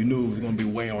you knew it was going to be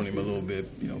weighing on him a little bit,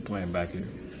 playing back here.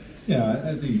 Yeah,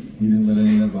 I think he didn't let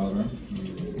any of that bother him.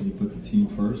 He put the team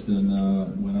first and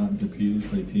went out and competed,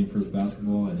 played team first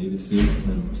basketball, had 8 assists,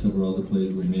 and several other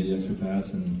plays where he made the extra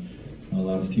pass and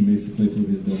allowed his teammates to play through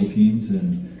his double teams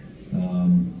and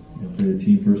played a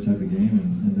team first type of game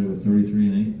and ended up with 33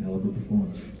 and 8, hell of a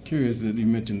performance. Curious that you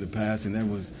mentioned the passing. That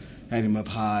had him up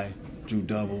high, drew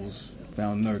doubles,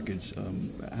 found Nurkic.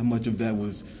 How much of that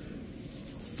was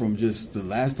from just the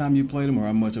last time you played him, or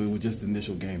how much of it was just the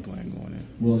initial game plan going in?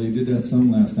 Well, they did that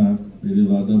some last time. They did a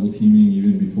lot of double teaming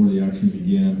even before the action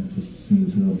began, just as soon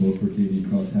as both were KD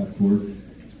crossed half court,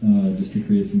 just to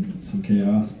create some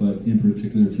chaos. But in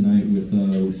particular tonight with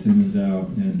Simmons out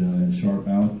and Sharp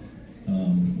out,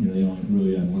 they only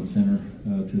really had one center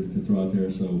to throw out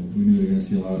there, so we knew we were going to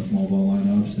see a lot of small ball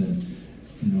lineups, and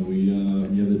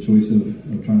you have the choice of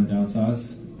trying to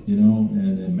downsize,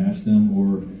 and match them,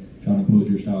 or trying to impose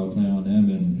your style of play on them.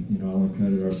 And I want to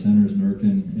credit our centers, Nurk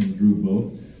and Drew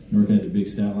both. Nurk had a big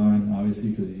stat line, obviously,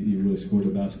 because he really scored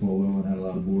the basketball well and had a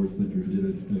lot of boards, but Drew did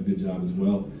a good job as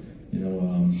well,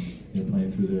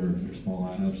 playing through their small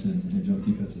lineups and jump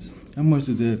defenses. How much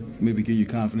does that maybe give you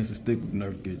confidence to stick with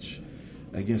Nurkic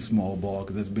against small ball?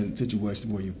 Because there's been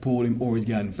situations where you pulled him or he's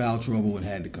gotten in foul trouble and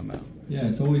had to come out. Yeah,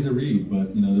 it's always a read,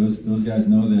 but those guys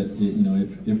know that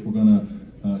if we're gonna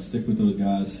stick with those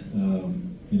guys,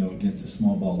 against a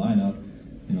small ball lineup,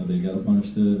 they got to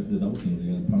punish the double team. They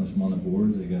got to punish them on the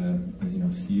boards. They got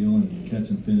to seal and catch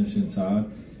and finish inside,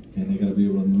 and they got to be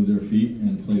able to move their feet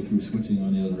and play through switching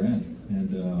on the other end. And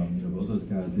both those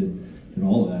guys did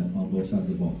all of that on both sides of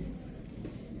the ball.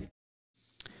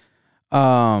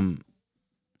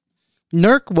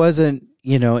 Nurk wasn't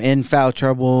in foul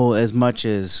trouble as much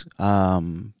as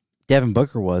Devin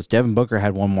Booker was. Devin Booker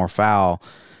had one more foul,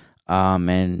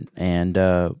 and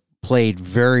played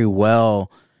very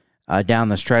well down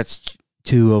the stretch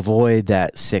to avoid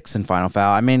that sixth and final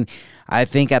foul. I mean, I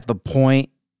think at the point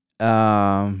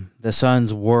the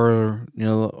Suns were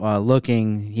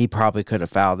looking, he probably could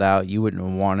have fouled out. You wouldn't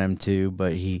want him to,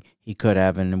 but he could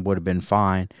have, and it would have been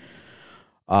fine.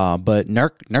 But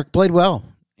Nurk played well,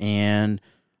 and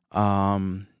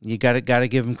you got to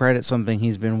give him credit. Something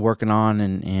he's been working on,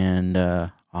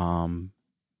 and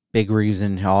big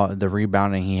reason the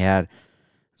rebounding he had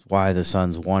is why the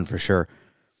Suns won for sure.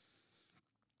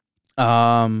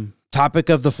 Topic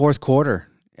of the fourth quarter.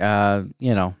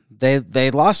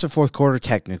 They lost the fourth quarter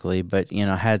technically, but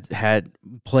had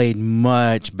played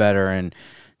much better, and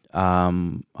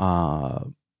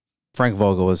Frank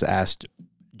Vogel was asked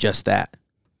just that.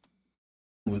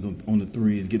 Was on the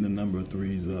threes, getting the number of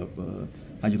threes up.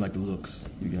 How you like the looks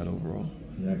you got overall?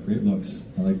 Yeah, great looks.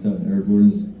 I like that. Eric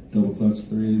Gordon's double clutch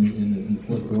three in the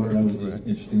fourth quarter. That was an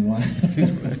interesting one.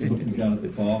 We got at the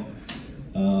fall.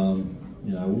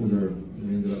 What was our?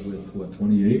 We ended up with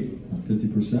 28,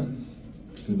 50%.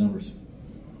 Good numbers.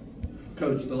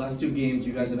 Coach, the last two games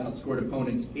you guys have outscored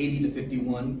opponents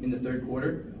 80-51 in the third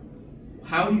quarter.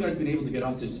 How have you guys been able to get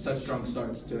off to such strong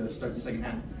starts to start the second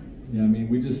half? Yeah, I mean,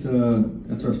 we just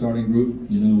that's our starting group.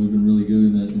 We've been really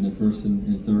good in the first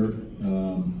and third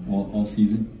all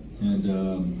season, and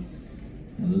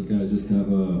those guys just have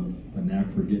a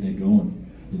knack for getting it going.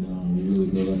 We really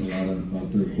built up a lot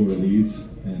of third quarter leads,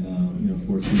 and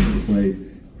forced them to play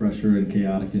pressure and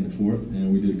chaotic in the fourth,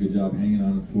 and we did a good job hanging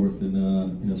on in the fourth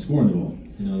and scoring the ball.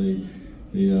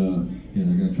 They're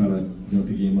going to try to jump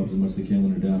the game up as much as they can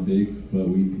when they're down big, but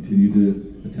we continue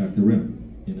to attack the rim.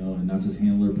 And not just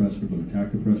handle their pressure, but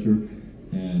attack the pressure.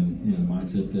 And, the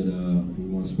mindset that we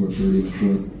want to score 30 in the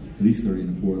fourth, at least 30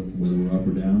 in the fourth, whether we're up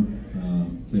or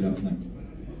down, played out tonight.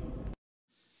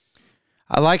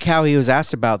 I like how he was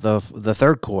asked about the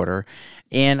third quarter.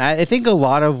 And I think a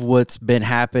lot of what's been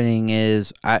happening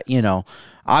is,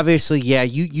 obviously, yeah,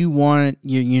 you want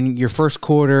your first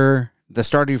quarter, the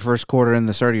start of your first quarter and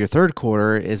the start of your third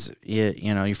quarter is,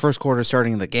 your first quarter is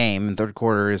starting the game and third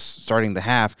quarter is starting the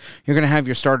half. You're going to have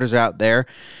your starters out there,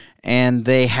 and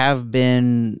they have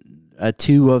been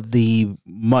two of the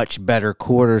much better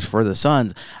quarters for the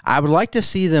Suns. I would like to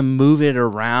see them move it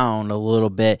around a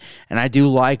little bit, and I do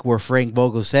like where Frank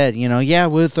Vogel said,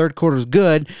 the third quarter is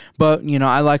good, but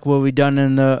I like what we've done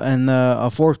in the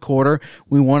fourth quarter.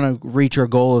 We want to reach our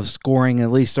goal of scoring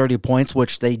at least 30 points,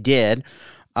 which they did.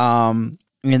 In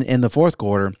the fourth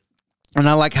quarter, and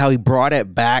I like how he brought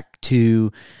it back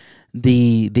to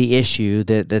the issue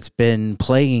that's been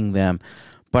plaguing them.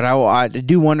 But I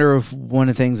do wonder if one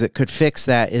of the things that could fix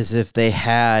that is if they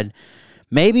had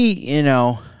maybe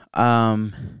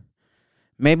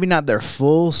maybe not their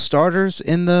full starters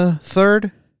in the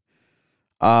third,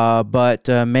 but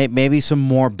maybe some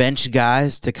more bench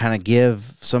guys to kind of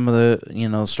give some of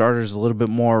the starters a little bit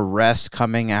more rest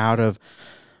coming out of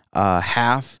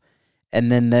half,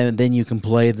 and then you can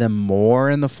play them more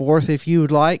in the fourth if you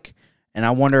would like. And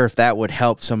I wonder if that would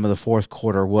help some of the fourth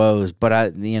quarter woes.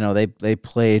 But they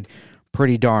played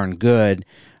pretty darn good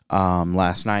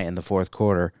last night in the fourth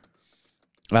quarter.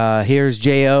 Here's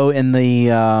Jo in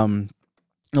the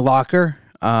locker.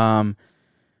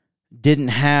 Didn't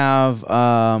have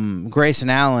Grayson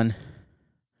Allen,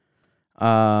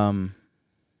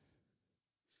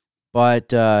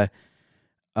 but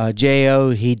Jo,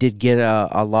 he did get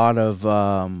a lot of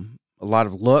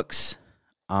looks,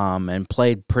 and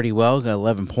played pretty well. Got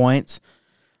 11 points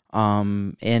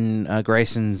in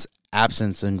Grayson's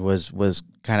absence, and was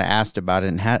kind of asked about it,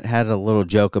 and had a little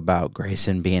joke about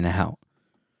Grayson being out.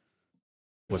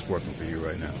 What's working for you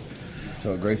right now?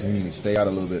 So Grayson, he need to stay out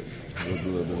a little bit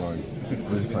longer.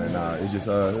 Really playing out. It's just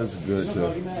it's good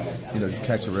to just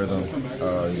catch a rhythm,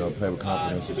 play with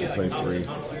confidence, just to play free,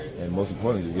 and most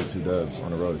importantly, just get 2 dubs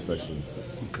on the road, especially.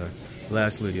 Okay.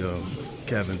 Lastly,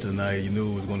 Kevin, tonight you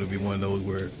knew it was going to be one of those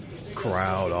where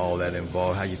crowd, all that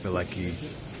involved. How you feel like he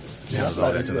handles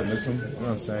all that tonight? Miss him, you know what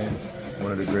I'm saying?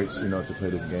 One of the greats, to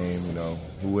play this game.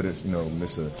 Who wouldn't,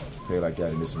 miss a play like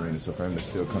that in this arena? So for him to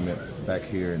still come back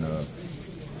here and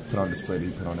put on display that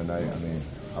he put on tonight, I mean,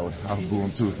 I would boo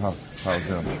him too if I was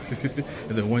them.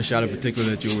 Is there one shot in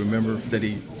particular that you'll remember that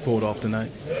he pulled off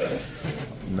tonight?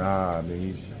 Nah, I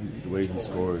mean, the way he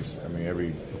scores, I mean,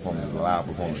 every performance is a loud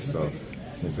performance, so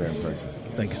it's very impressive.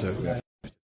 Thank you, sir. Yeah.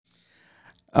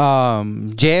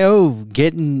 Jo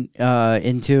getting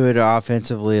into it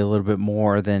offensively a little bit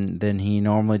more than he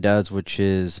normally does, which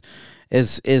is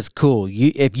is cool.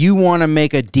 If you want to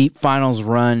make a deep finals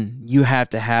run, you have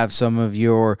to have some of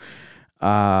your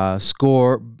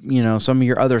some of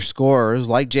your other scorers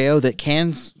like Jo that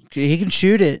can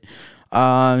shoot it.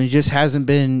 He just hasn't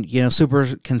been,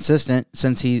 super consistent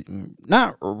since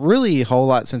not really a whole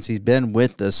lot since he's been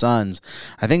with the Suns.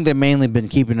 I think they've mainly been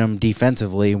keeping him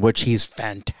defensively, which he's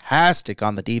fantastic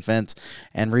on the defense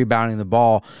and rebounding the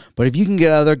ball. But if you can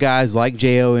get other guys like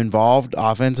Jo involved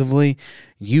offensively,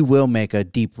 you will make a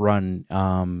deep run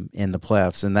in the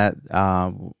playoffs. And that,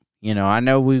 I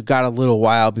know we've got a little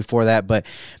while before that, but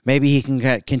maybe he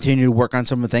can continue to work on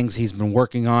some of the things he's been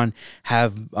working on,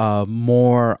 have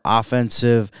more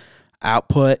offensive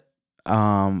output.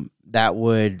 That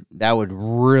would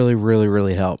really, really,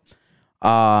 really help.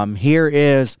 Here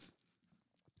is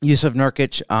Yusuf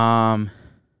Nurkic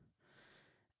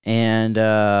and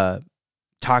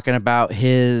talking about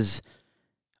his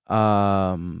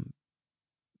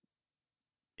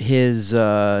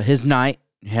night.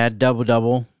 He had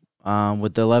double-double.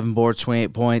 With the 11 boards,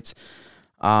 28 points,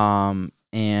 and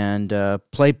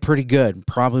played pretty good.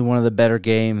 Probably one of the better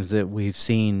games that we've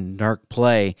seen Nurk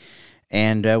play,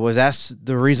 and was asked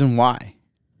the reason why.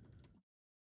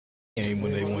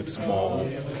 When they went small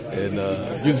and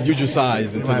use your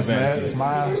size and take advantage.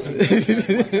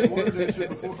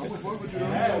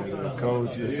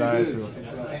 Coach decided to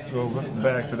go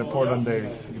back to the Portland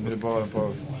days, give me the ball and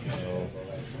post.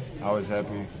 I was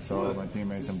happy, so my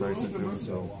teammates embraced it too,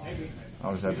 so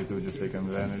I was happy to just take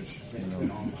advantage,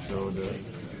 show that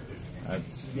at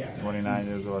 29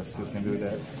 years old I still can do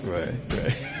that. Right.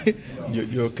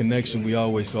 Your connection, we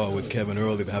always saw with Kevin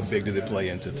earlier, but how big did it play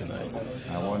into tonight?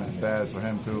 I wanted bad for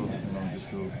him too,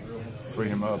 just to free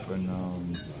him up and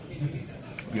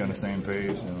be on the same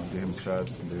page, get him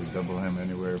shots, and they double him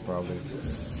anywhere probably,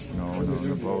 on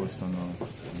the post, on the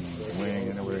wing,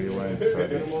 anywhere he went, try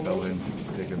to double him,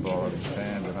 take the ball out of his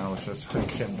hand, and I was just trying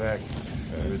to get back.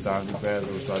 Every time we pass,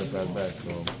 we try to pass back.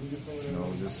 So,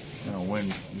 win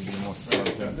is the most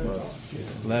important thing for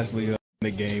us. Lastly, in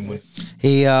the game, when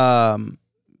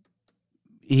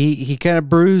he kind of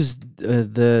bruised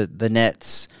the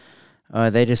Nets.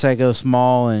 They decided to go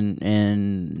small, and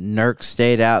Nurk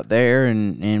stayed out there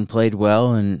and played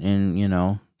well,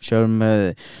 and showed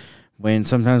him. When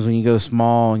sometimes when you go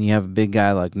small and you have a big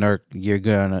guy like Nurk, you're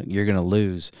gonna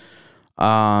lose.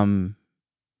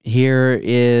 Here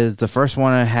is the first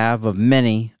one I have of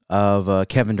many of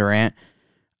Kevin Durant.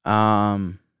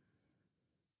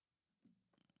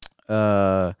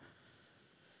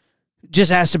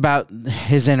 Just asked about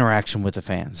his interaction with the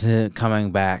fans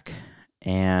coming back,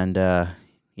 and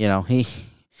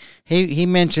he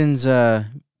mentions a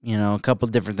couple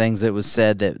different things that was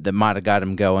said that might have got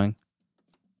him going.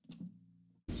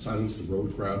 Silence the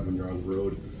road crowd when you're on the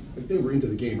road. If they were into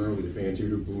the game early, the fans here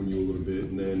were booing you a little bit,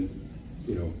 and then,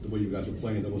 the way you guys were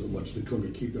playing, there wasn't much to go to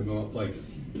keep them up. Like,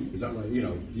 is that like,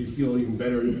 do you feel even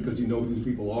better because you know who these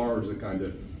people are, or is it kind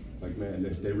of like, man,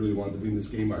 they really wanted to win this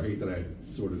game? I hate that I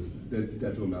sort of did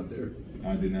that to them out there.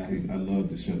 I did not hate. I love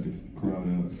to shut the crowd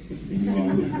up.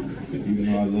 Even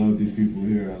though I love these people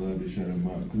here, I love to shut them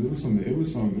up. Because it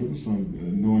was some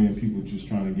annoying people just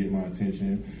trying to get my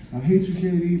attention. I hate you,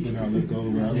 KD, but I look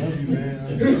over. I love you, man.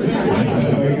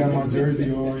 I got my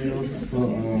jersey on, So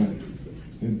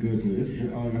it's good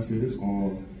like I said, it's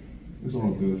all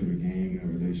good for the game, that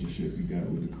relationship you got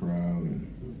with the crowd, and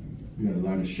we got a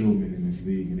lot of showmen in this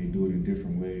league, and they do it in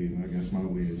different ways. And I guess my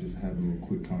way is just having a little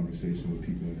quick conversation with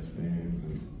people in the stands.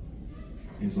 And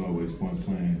it's always fun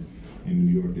playing in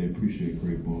New York. They appreciate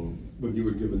great ball. But you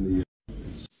were given the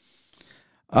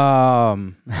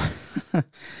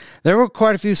there were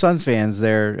quite a few Suns fans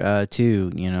there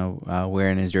too.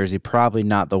 Wearing his jersey. Probably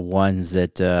not the ones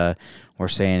that were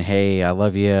saying, "Hey, I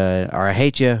love you" or "I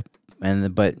hate you,"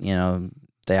 but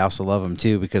they also love him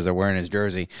too because they're wearing his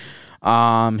jersey.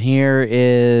 Here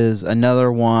is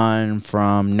another one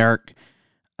from Nurk.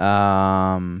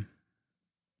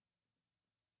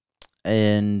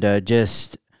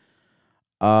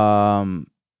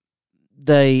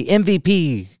 The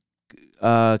MVP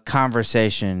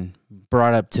conversation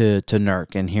brought up to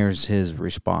Nurk, and here's his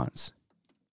response.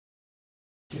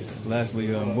 Lastly,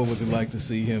 what was it like to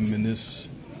see him in this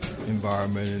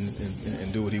environment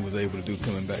and do what he was able to do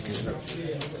coming back here?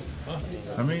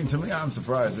 I mean, to me, I'm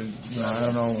surprised. I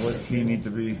don't know what he needs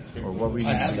to be or what we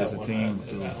need to be as a team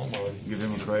to give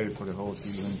him credit for the whole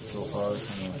season so far.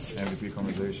 MVP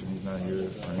conversation, he's not here,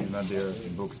 or he's not there, the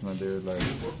book's not there. Like,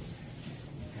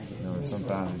 You know,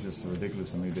 sometimes it's just ridiculous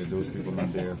to me that those people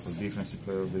in there for defensive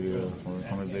player of the year, for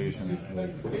conversation.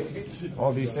 Like,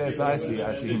 all these stats I see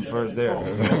him first there.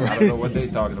 So I don't know what they're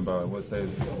talking about, what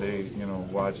stats they,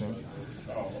 watching.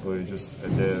 But it's just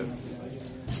at the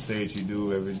stage you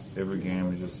do every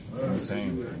game is just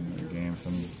insane. And the game,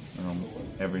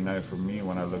 every night for me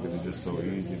when I look at it, just so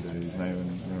easy that it's not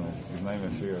even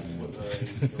fair anymore.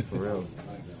 For real.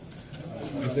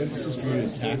 Was the emphasis for you to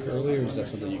attack early, or was that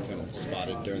something you kind of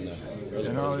spotted during the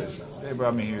early they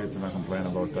brought me here to not complain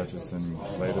about touches and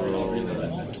play the role and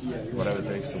whatever it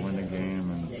takes to win the game,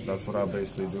 and that's what I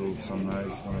basically do some nights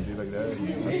when I be like that,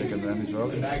 and I take advantage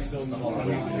of it.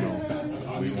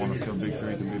 We want to still big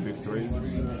three to be big three.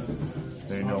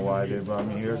 They know why they brought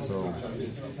me here, so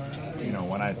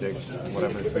when I take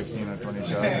whatever 15 or 20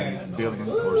 shots and Billion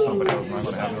or somebody else not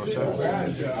going to have those shots.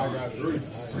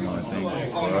 I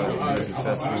think for us to be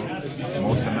successful,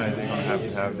 most of the night they're going to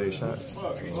have their shots.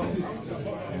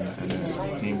 And the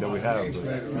team that we have. But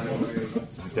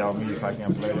you tell me if I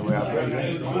can play the way I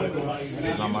play,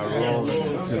 it's not my role.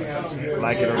 And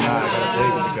like it or not, I got to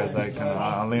take it because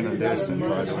I lean on this and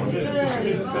try to win the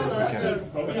championship the best we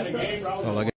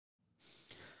can.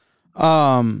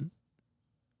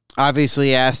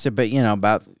 Obviously asked about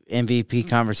MVP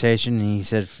conversation, and he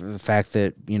said for the fact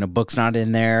that Book's not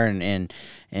in there and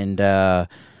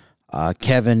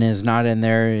Kevin is not in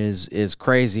there is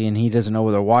crazy, and he doesn't know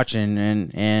what they're watching.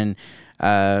 And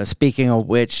speaking of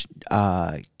which,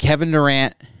 Kevin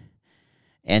Durant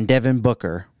and Devin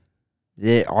Booker,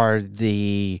 they are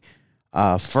the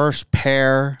first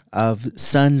pair of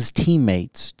Suns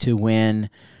teammates to win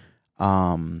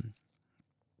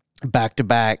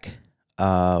back-to-back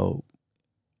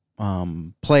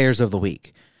players of the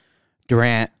week.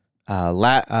 Durant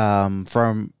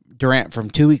from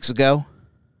 2 weeks ago,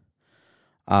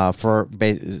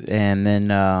 and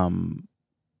then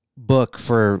Book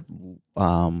for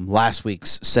last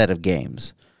week's set of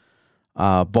games.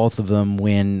 Both of them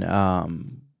win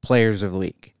players of the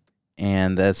week,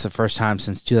 and that's the first time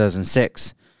since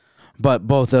 2006. But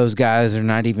both those guys are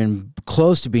not even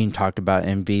close to being talked about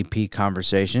in MVP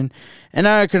conversation. And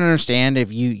I can understand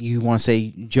if you want to say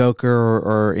Joker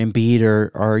or Embiid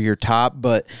or your top,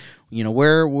 but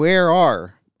where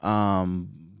are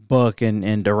Book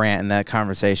and Durant in that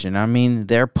conversation? I mean,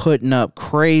 they're putting up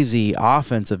crazy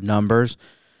offensive numbers,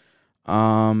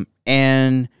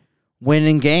 and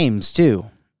winning games too.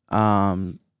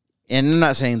 And I'm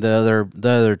not saying the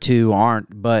other two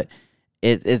aren't, but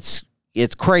it's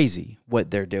crazy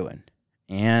what they're doing.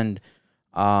 And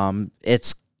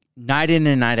it's night in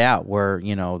and night out where,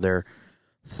 they're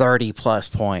 30-plus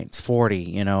points,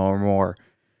 40, or more,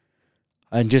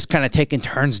 and just kind of taking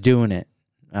turns doing it.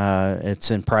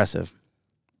 It's impressive.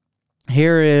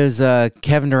 Here is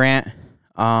Kevin Durant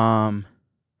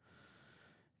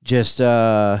just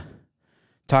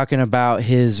talking about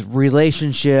his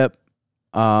relationship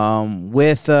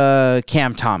with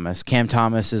Cam Thomas. Cam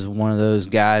Thomas is one of those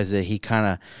guys that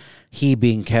he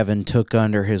being Kevin took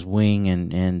under his wing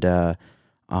and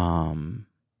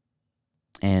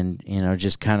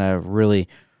just kind of really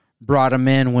brought him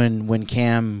in when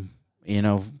Cam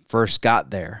first got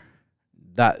there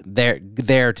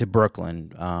to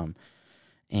Brooklyn,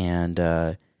 and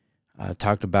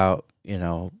talked about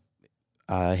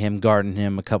him guarding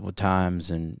him a couple of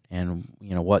times and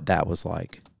what that was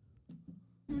like.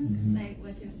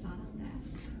 What's your thought on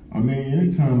that? I mean,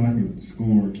 anytime I can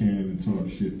score Cam and talk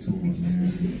shit to him,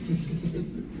 man.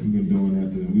 We've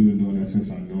been doing that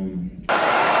since I've known him.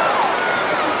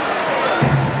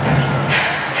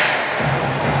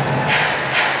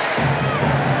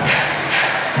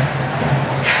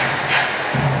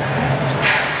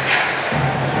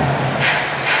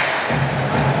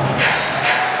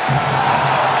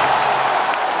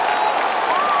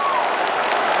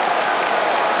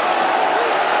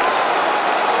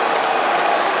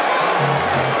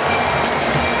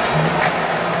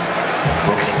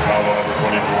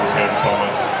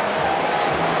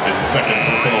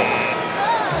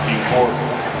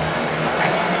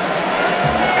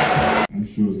 I'm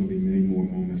sure there's gonna be many more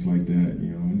moments like that,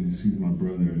 he's my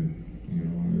brother, and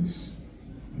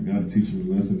I gotta teach him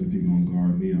a lesson if he's gonna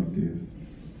guard me out there.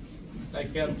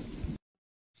 Thanks, Kevin.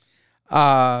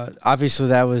 Obviously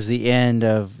that was the end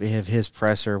of his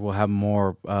presser. We'll have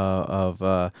more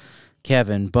of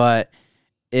Kevin, but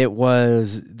it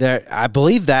was there. I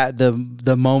believe that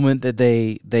the moment that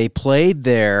they played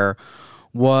there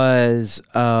was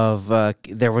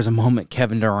there was a moment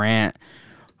Kevin Durant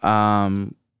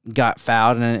got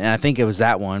fouled, and I think it was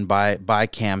that one by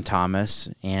Cam Thomas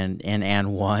and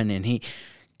one, and I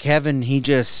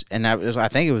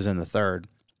think it was in the third.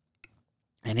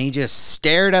 And he just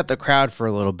stared at the crowd for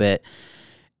a little bit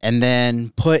and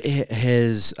then put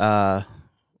his, I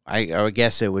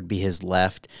guess it would be his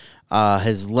left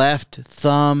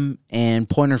thumb and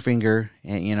pointer finger,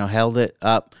 and, held it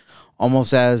up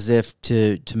almost as if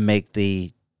to make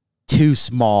the too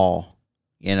small,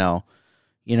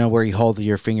 where you hold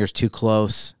your fingers too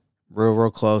close,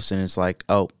 real close, and it's like,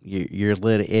 oh, you're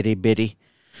little itty bitty.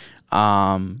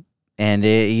 And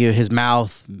his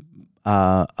mouth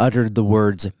uttered the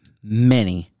words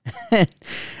many.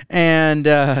 And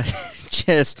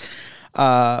just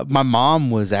my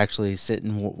mom was actually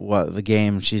sitting the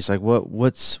game, and she's like,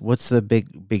 what's the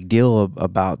big deal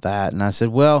about that? And I said,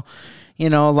 well, a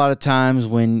lot of times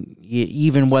when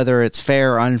even whether it's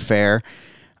fair or unfair,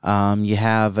 you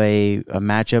have a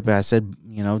matchup. I said,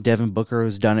 Devin Booker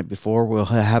has done it before. We'll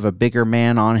have a bigger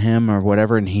man on him or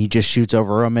whatever, and he just shoots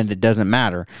over him, and it doesn't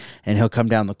matter. And he'll come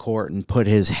down the court and put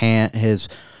his hand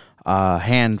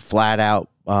flat out,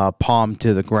 palm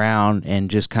to the ground, and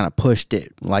just kind of pushed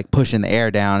it, like pushing the air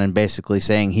down, and basically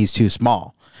saying he's too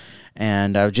small.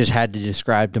 And I just had to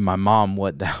describe to my mom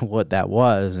what that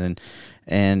was, and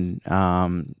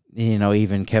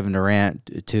even Kevin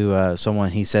Durant, to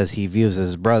someone he says he views as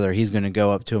his brother, he's going to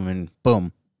go up to him and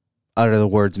boom, utter the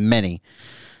words many.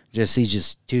 He's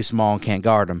just too small and can't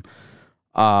guard him.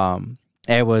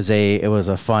 It was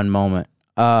a fun moment.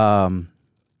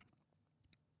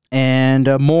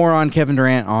 And more on Kevin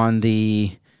Durant on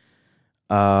the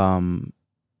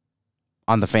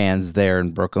fans there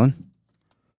in Brooklyn.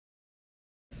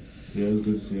 Yeah, it was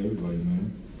good to see everybody,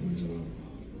 man. It was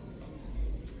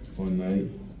a fun night.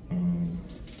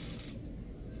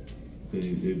 They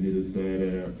beat us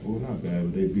bad not bad,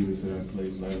 but they beat us at our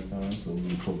place last time, so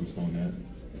we focused on that.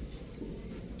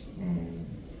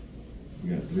 We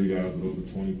got 3 guys with over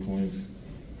 20 points,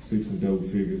 6 in double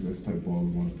figures. That's the type of ball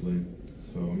we want to play.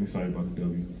 So I'm excited about the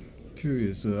W.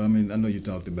 Curious, I know you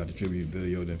talked about the tribute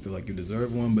video. Didn't feel like you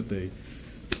deserved one, but they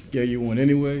gave you one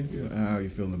anyway. Yeah. How are you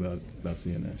feeling about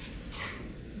seeing that?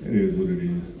 It is what it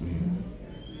is.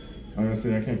 Mm-hmm. Like I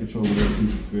said, I can't control what other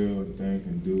people feel, think,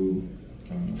 and do.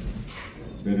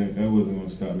 That wasn't going to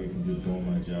stop me from just doing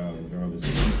my job, regardless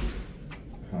of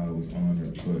how I was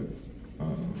honored. But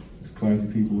it's classy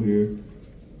people here.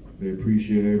 They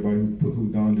appreciate everybody who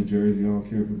donned the jersey. I don't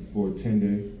care if it's for a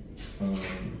 10-day.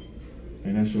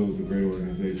 And that shows a great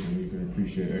organization where you can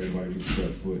appreciate everybody who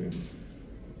stepped foot and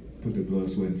put their blood,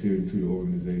 sweat, and tears into your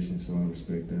organization. So I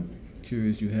respect that.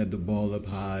 Curious, you had the ball up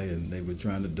high and they were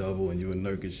trying to double, and you and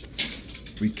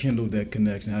Nurkic rekindled that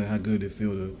connection. How good did it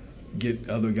feel to get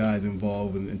other guys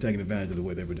involved and taking advantage of the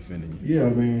way they were defending you? Yeah,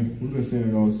 we've been seeing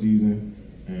it all season,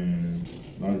 and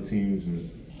a lot of teams are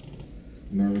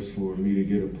nervous for me to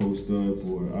get a post up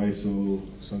or ISO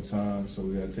sometimes, so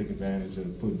we got to take advantage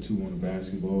of putting 2 on the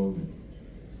basketball and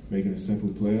making a simple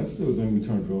play. I still think we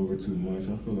turned it over too much.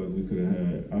 I feel like we could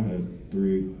have I had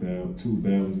 2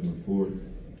 bad ones in the fourth.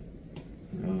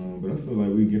 But I feel like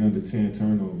we get under 10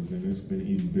 turnovers, and it's been an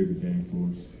even bigger game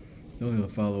for us. The only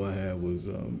other follow I had was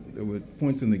there were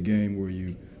points in the game where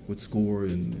you would score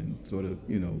and sort of,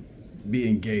 be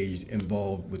engaged,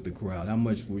 involved with the crowd. How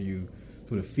much were you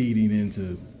sort of feeding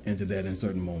into that in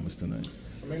certain moments tonight?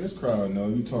 This crowd,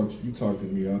 you talk to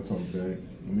me, I talk back.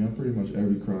 I'm pretty much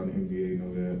every crowd in the NBA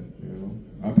know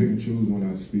that. I pick and choose when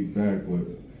I speak back, but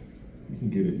you can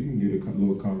get a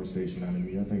little conversation out of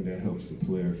me. I think that helps the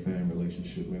player-fan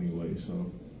relationship anyway.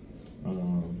 So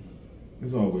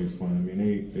it's always fun.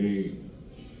 They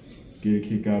get a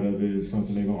kick out of it. It's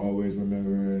something they're gonna always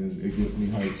remember, and it gets me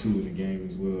hyped too in the game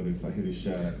as well. If I hit a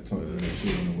shot, I can talk about that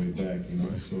shit on the way back.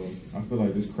 So I feel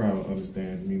like this crowd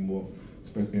understands me more,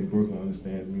 especially in Brooklyn,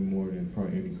 understands me more than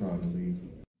probably any crowd in the league.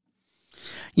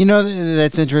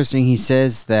 That's interesting. He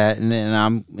says that, and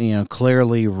I'm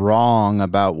clearly wrong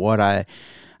about what I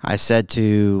said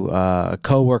to a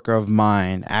coworker of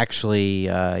mine actually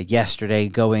yesterday,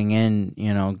 going in,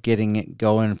 getting it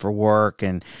going for work,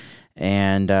 and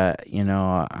we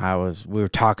were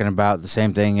talking about the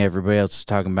same thing everybody else is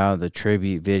talking about, the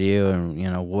tribute video,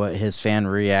 and what his fan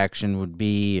reaction would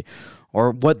be,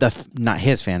 or what not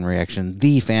his fan reaction,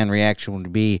 the fan reaction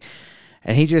would be.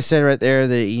 And he just said right there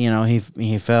that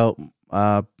he felt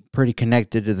pretty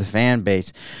connected to the fan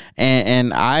base,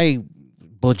 and I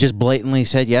just blatantly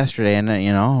said yesterday, and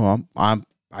I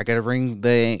got to ring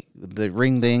the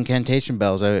incantation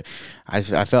bells. I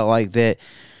felt like that.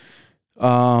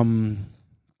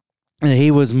 He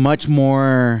was much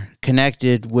more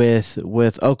connected with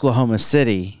Oklahoma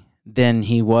City than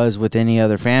he was with any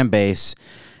other fan base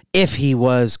if he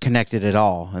was connected at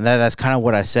all. And that's kind of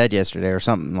what I said yesterday or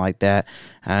something like that.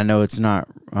 And I know it's not,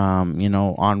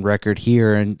 on record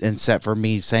here and set for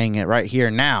me saying it right here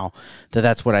now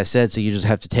that's what I said. So you just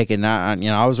have to take it. Not,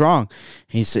 I was wrong.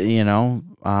 He said,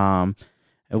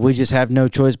 we just have no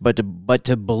choice but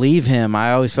to believe him.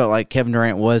 I always felt like Kevin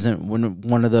Durant wasn't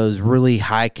one of those really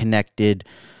high connected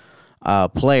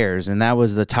players, and that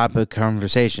was the topic of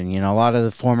conversation. A lot of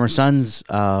the former Suns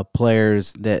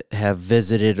players that have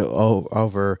visited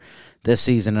over this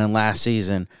season and last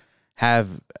season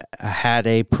have had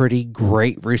a pretty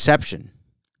great reception.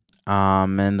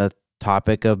 And the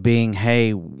topic of being,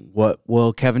 hey, what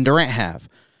will Kevin Durant have?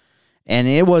 And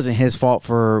it wasn't his fault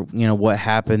for, what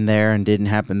happened there and didn't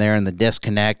happen there, and the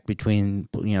disconnect between,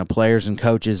 players and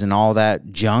coaches and all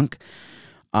that junk.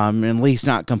 At least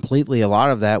not completely. A lot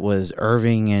of that was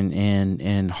Irving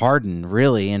and Harden,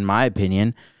 really, in my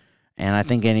opinion. And I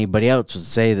think anybody else would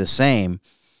say the same.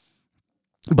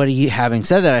 But having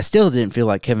said that, I still didn't feel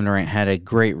like Kevin Durant had a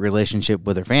great relationship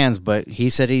with their fans, but he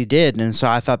said he did. And so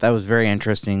I thought that was very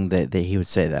interesting that he would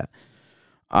say that.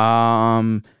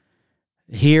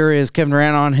 Here is Kevin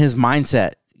Durant on his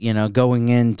mindset, going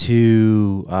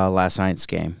into last night's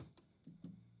game.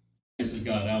 As you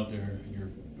got out there,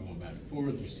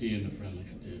 forth or seeing the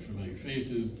familiar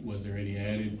faces, was there any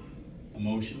added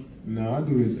emotion? No, I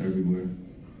do this everywhere.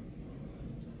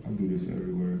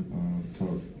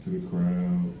 Talk to the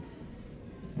crowd,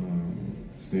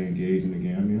 stay engaged in the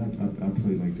game. I mean, I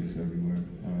play like this everywhere.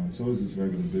 So it's just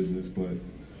regular business, but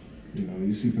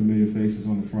you see familiar faces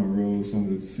on the front row, some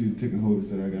of the season ticket holders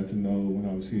that I got to know when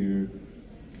I was here,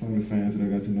 some of the fans that I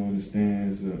got to know in the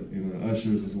stands, the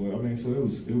ushers as well. I mean, so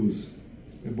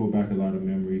it brought back a lot of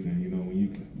memories, and when you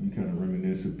kind of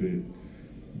reminisce a bit, you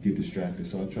get distracted.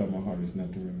 So I try my hardest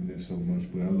not to reminisce so much,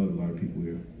 but I love a lot of people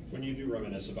here. When you do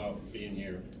reminisce about being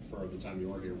here for the time you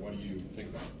were here, what do you think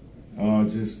about?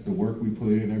 Just the work we put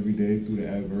in every day, through the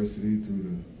adversity,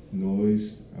 through the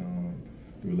noise,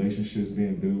 the relationships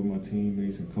being built with my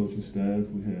teammates and coaching staff.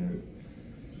 We had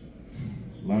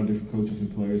a lot of different coaches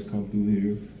and players come through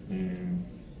here, and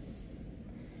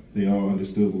they all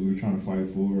understood what we were trying to fight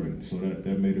for, and so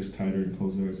that made us tighter and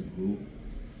closer as a group.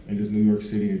 And just New York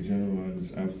City in general, I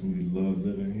just absolutely love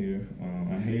living here.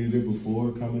 I hated it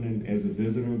before coming in as a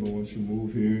visitor, but once you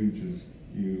move here,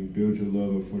 you build your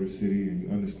love for the city and you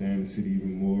understand the city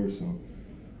even more. So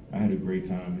I had a great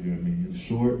time here. I mean, it was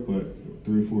short, but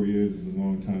 3 or 4 years is a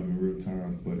long time in real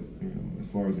time. But as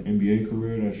far as an NBA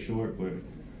career, that's short, but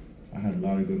I had a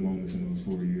lot of good moments in those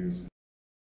 4 years.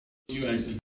 You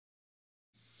actually.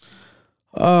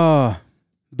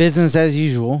 Business as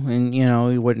usual, and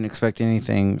you wouldn't expect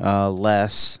anything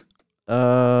less.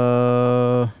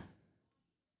 A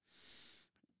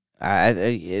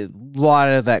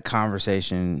lot of that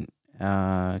conversation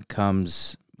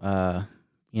comes,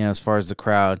 as far as the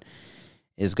crowd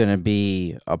is going to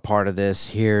be a part of this.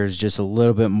 Here's just a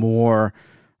little bit more,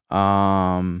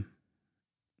 as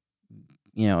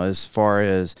far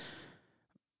as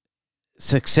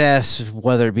success,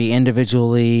 whether it be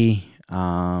individually,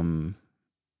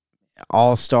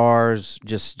 all-stars,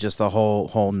 just the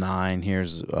whole nine.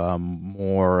 Here's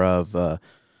more of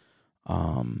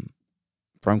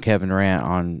from Kevin Durant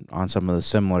on some of the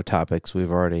similar topics we've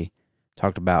already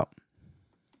talked about.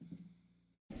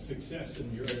 Success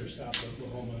in your other stops,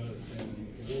 Oklahoma and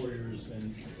the Warriors,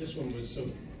 and this one was so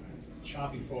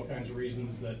choppy for all kinds of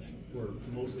reasons that were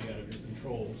mostly out of your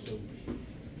control. So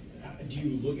do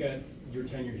you look at your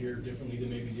tenure here differently than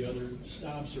maybe the other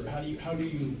stops, or how do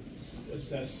you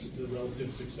assess the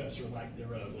relative success or lack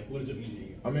thereof? Like, what does it mean to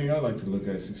you? I mean, I like to look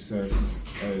at success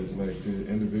as like the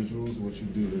individuals, what you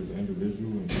do as an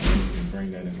individual, and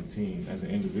bring that as a team. As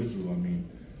an individual, I mean,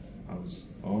 I was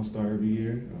All-Star every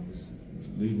year. I was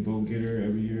leading vote getter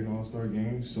every year in All-Star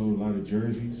games. Sold a lot of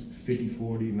jerseys, 50,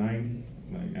 40, 90,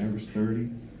 like average 30,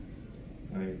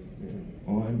 like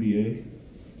all NBA.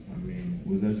 I mean,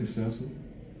 was that successful?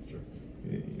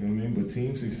 You know what I mean? But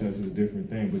team success is a different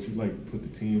thing. But you like to put how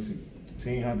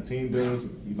the team does,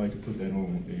 you like to put that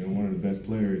on one of the best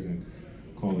players and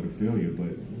call it a failure.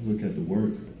 But look at the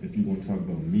work. If you want to talk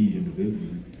about me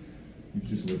individually, you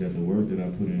just look at the work that I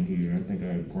put in here. I think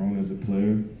I've grown as a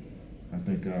player. I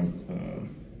think I'm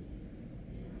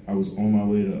on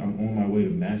my way to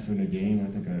mastering the game. I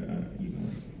think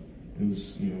it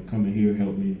was coming here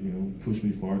helped me push me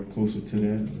far closer to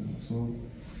that. So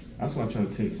that's what I try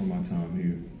to take from my time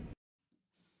here.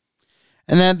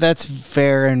 And that's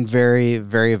fair and very,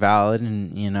 very valid.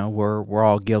 And, we're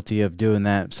all guilty of doing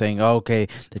that, saying, oh, okay,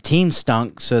 the team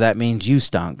stunk, so that means you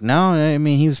stunk. No, I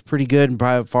mean, he was pretty good and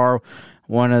by far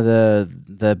one of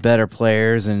the better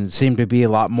players and seemed to be a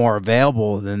lot more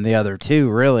available than the other two,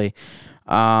 really.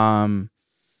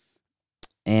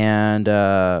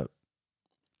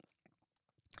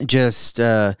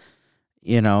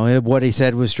 You know, what he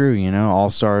said was true, you know,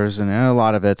 all-stars, and a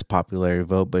lot of it's popularity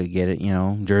vote, but you get it, you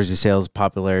know, jersey sales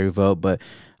popularity vote, but,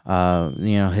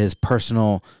 you know, his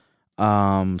personal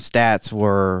stats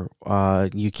were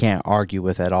you can't argue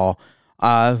with at all.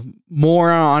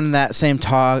 More on that same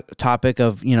topic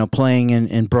of, you know, playing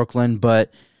in Brooklyn,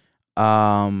 but,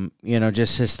 you know,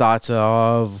 just his thoughts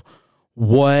of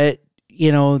what,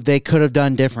 you know, they could have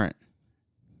done different.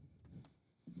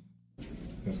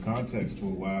 There's context for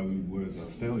why we was a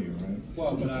failure, right?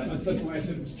 Well, but that's why I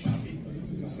said it was choppy.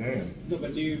 Just saying. No,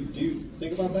 but do you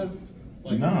think about that?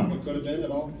 Like, no. What could have been at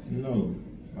all? No.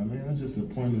 I mean, it's just a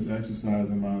pointless exercise,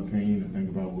 in my opinion, to think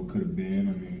about what could have been.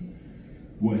 I mean,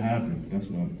 what happened? That's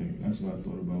what I'm thinking. That's what I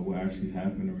thought about. What actually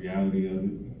happened, the reality of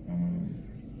it.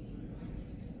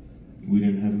 We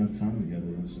didn't have enough time together.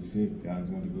 That's just it. Guys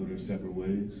wanted to go their separate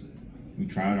ways. We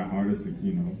tried our hardest to,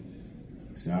 you know,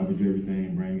 salvage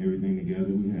everything, bring everything together.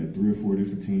 We had 3 or 4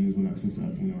 different teams since I,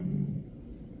 you know,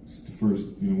 it's the first,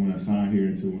 you know, when I signed here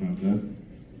until when I left.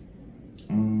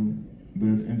 But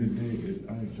at the end of the day,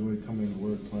 I enjoyed coming to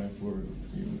work, playing for,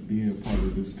 you know, being a part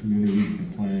of this community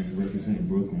and playing and representing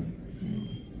Brooklyn. You know,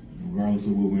 regardless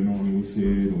of what went on and was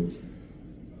said or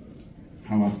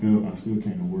how I felt, I still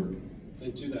came to work.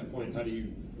 And to that point, how do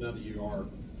you, now that you are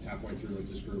halfway through with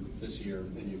this group this year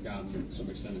and you've gotten some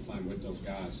extended time with those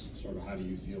guys, sort of how do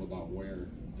you feel about where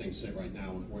things sit right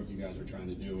now and what you guys are trying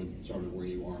to do and sort of where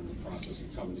you are in the process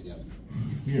of coming together?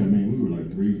 Yeah, I mean, we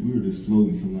were just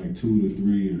floating from like 2 to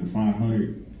 3 to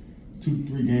 500, 2 to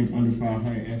 3 games under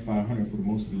 500 and 500 for the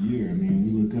most of the year. I mean,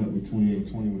 we look up with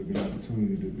 28-20 with a good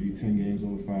opportunity to be 10 games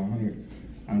over 500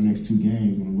 our next 2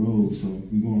 games on the road. So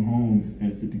we're going home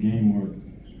at 50 game mark.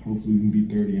 Hopefully we can be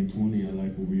 30-20. I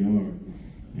like where we are.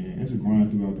 And it's a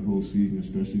grind throughout the whole season,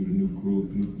 especially with a new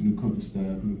group, new coaching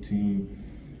staff, new team.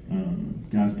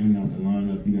 Guys in and out the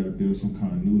lineup, you got to build some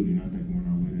continuity, and I think we're on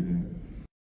our way to that.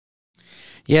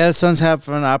 Yeah, the Suns have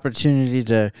an opportunity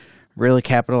to really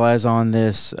capitalize on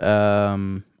this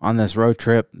road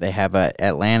trip. They have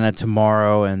Atlanta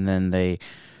tomorrow, and then they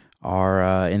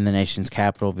are in the nation's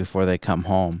capital before they come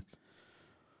home.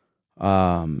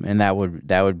 And that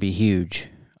would be huge.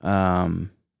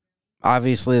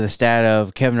 Obviously, the stat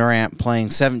of Kevin Durant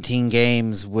playing 17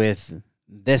 games with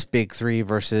this big three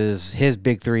versus his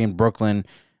big three in Brooklyn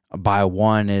by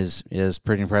 1 is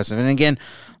pretty impressive. And again,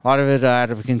 a lot of it out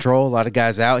of control. A lot of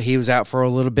guys out. He was out for a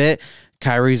little bit.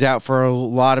 Kyrie's out for a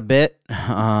lot of bit. You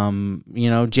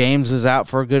know, James is out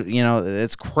for a good. You know,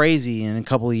 it's crazy in a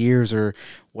couple of years or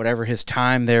whatever his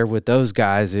time there with those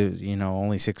guys. You know,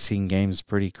 only 16 games is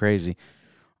pretty crazy.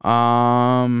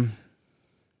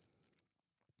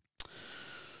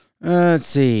 Let's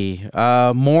see.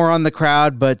 More on the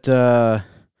crowd, but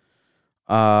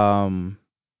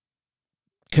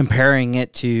comparing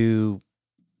it to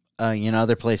you know,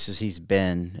 other places he's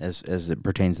been as it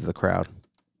pertains to the crowd.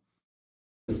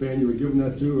 The fan you were giving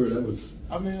that to, or that was?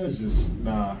 I mean, it's just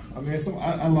nah. I mean,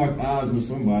 I locked eyes with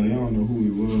somebody. I don't know who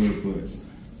he was, but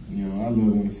you know, I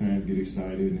love when the fans get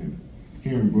excited. And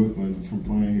here in Brooklyn, from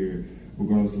playing here,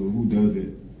 regardless of who does it,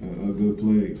 a good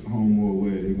play, home or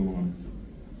away, they're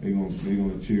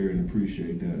gonna cheer and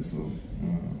appreciate that. So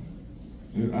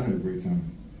I had a great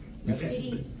time.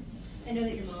 I know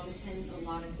that your mom attends a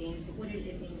lot of games, but what did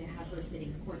it mean to have her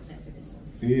sitting courtside for this one?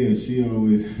 Yeah, she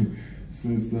always,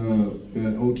 since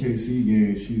that OKC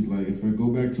game, she's like, if I go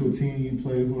back to a team you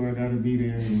play for, I gotta be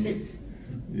there. And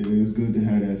yeah, it's good to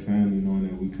have that family knowing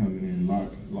that we coming in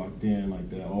locked in like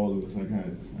that. All of us, I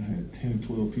had 10,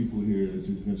 12 people here that's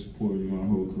just been supporting me my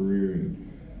whole career, and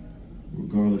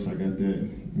regardless, I got that.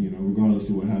 You know, regardless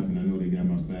of what happened, I know they got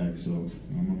my back. So you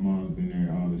know, my mom's been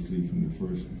there obviously from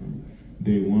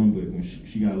day one, but when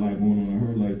she got a lot going on in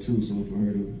her life too. So for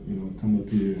her to, you know, come up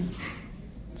here and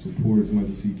support as much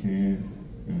as she can,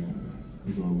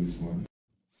 it's always fun.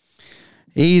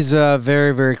 He's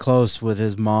very, very close with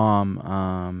his mom,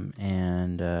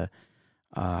 and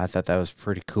I thought that was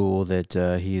pretty cool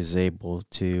that he's able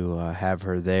to have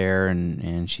her there,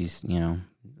 and she's, you know,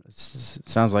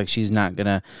 sounds like she's not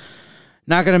gonna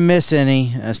miss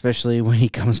any, especially when he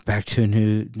comes back to a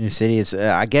new city. It's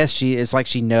I guess it's like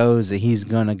she knows that he's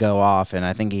gonna go off, and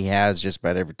I think he has just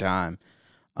about every time.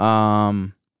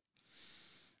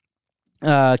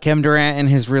 Kevin Durant and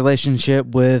his relationship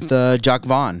with Jacques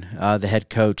Vaughn, the head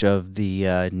coach of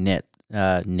the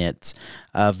Nets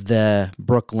of the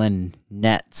Brooklyn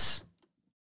Nets.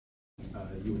 You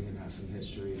and him have some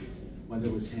history. whether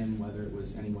it was him, whether it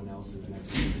was anyone else in the Nets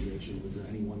organization, was there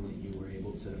anyone that you were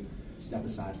able to step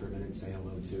aside for a minute and say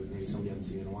hello to, maybe somebody you haven't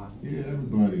seen in a while? Yeah,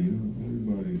 everybody.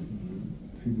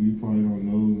 People you probably don't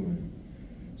know, like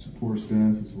support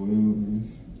staff as well.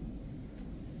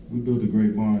 We built a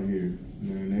great bond here.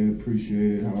 Man, they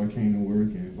appreciated how I came to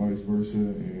work and vice versa,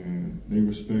 and they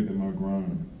respected my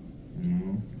grind.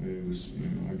 It was,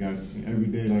 I got every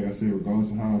day, like I said,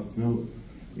 regardless of how I felt,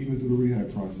 even through the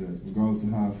rehab process, regardless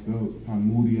of how I felt, how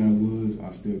moody I was,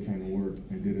 I still came to work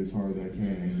and did as hard as I can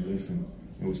and listened.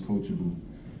 It was coachable.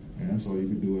 And that's all you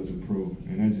can do as a pro.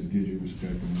 And that just gives you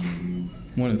respect in the league.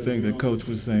 One of the things that Coach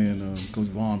was saying, Coach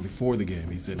Vaughn, before the game,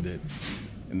 he said that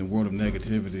in the world of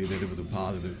negativity, that it was a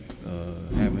positive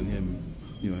having him,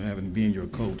 having being your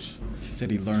coach. He said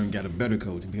he got a better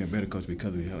coach, being a better coach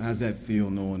because of him. How's that feel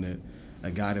knowing that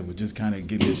a guy that was just kind of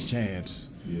getting his chance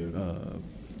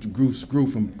grew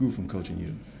from coaching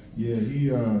you? Yeah,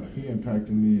 he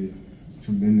impacted me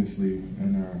tremendously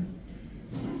in our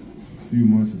few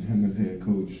months as him as head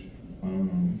coach.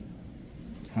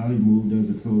 How he moved as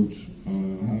a coach,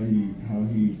 how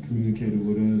he communicated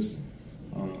with us,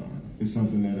 is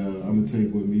something that I'm gonna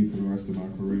take with me for the rest of my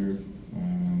career.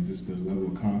 Just the level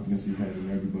of confidence he had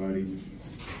in everybody,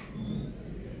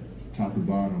 top to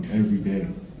bottom, every day.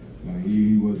 Like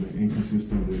he wasn't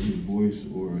inconsistent with his voice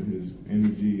or his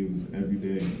energy. It was every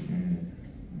day. And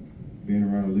being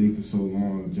around the league for so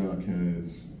long, Jock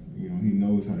has, he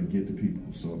knows how to get to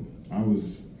people. So I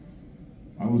was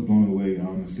blown away,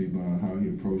 honestly, by how he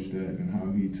approached that and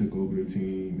how he took over the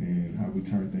team and how we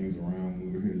turned things around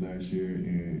when we were here last year.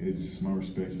 And it's just, my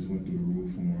respect just went through the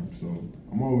roof for him. So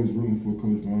I'm always rooting for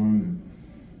Coach Vaughn, and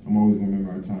I'm always going to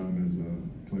remember our time as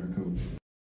a player-coach.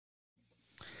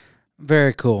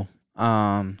 Very cool.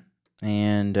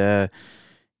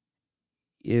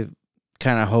 You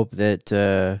kind of hope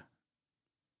that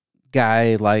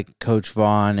guy like Coach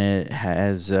Vaughn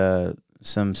has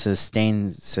some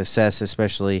sustained success,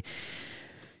 especially,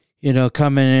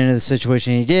 coming into the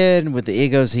situation he did with the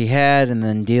egos he had and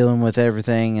then dealing with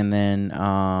everything. And then,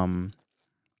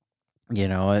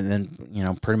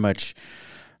 pretty much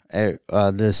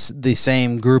the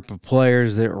same group of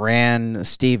players that ran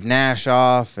Steve Nash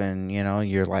off, and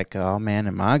you're like, oh man,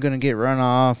 am I going to get run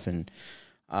off? And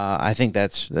I think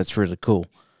that's really cool.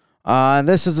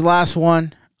 This is the last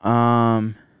one.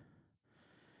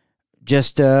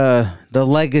 Just the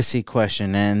legacy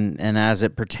question, and as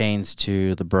it pertains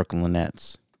to the Brooklyn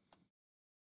Nets.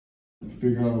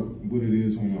 Figure out what it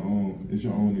is on your own. It's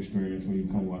your own experience when you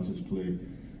come watch us play.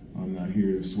 I'm not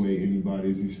here to sway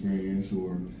anybody's experience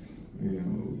or,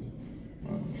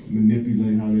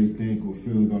 manipulate how they think or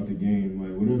feel about the game.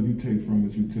 Like, whatever you take from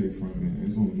it, you take from it.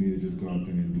 It's on me to just go out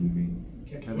there and do me.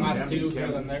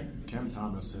 Cam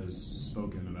Thomas has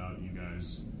spoken about you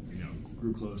guys,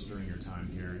 grew close during your time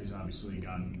here. He's obviously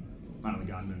finally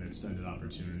gotten an extended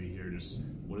opportunity here. Just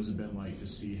what has it been like to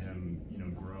see him,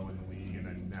 grow in the league and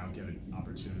then now get an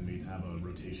opportunity to have a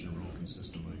rotation role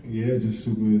consistently? Yeah, just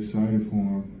super excited for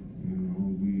him.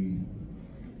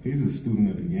 He's a student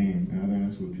of the game, and I think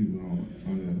that's what people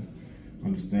don't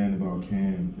understand about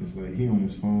Cam. It's like he on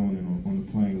his phone and on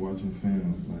the plane watching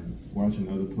film, like watching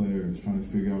other players, trying to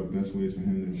figure out the best ways for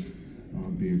him to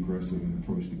be aggressive and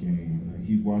approach the game. Like,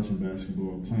 he's watching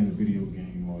basketball, playing a video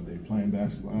game all day, playing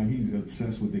basketball. He's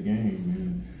obsessed with the game,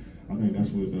 and I think that's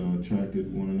what attracted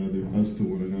us to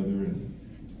one another,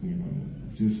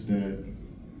 and just that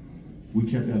we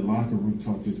kept that locker room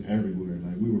talk just everywhere.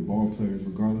 Like, we were ball players,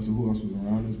 regardless of who else was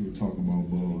around us. We were talking about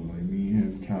ball. Like me,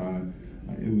 him, Kai.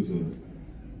 Like, it was an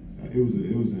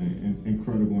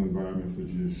incredible environment for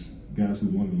just guys who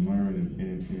want to learn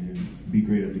and be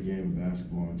great at the game of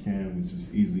basketball. And Cam was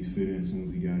just easily fit in as soon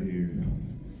as he got here.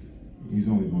 He's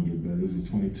only going to get better. He's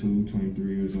 22,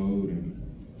 23 years old,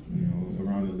 and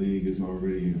around the league is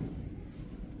already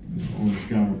on the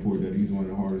scout report that he's one of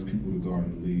the hardest people to guard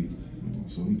in the league.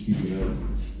 So he keep it up.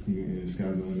 The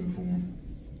sky's the limit for him.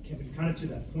 Kevin, kind of to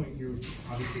that point, you're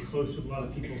obviously close with a lot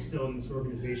of people still in this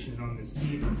organization and on this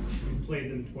team. You've played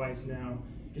them twice now.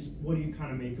 Just what do you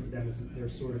kind of make of them as they're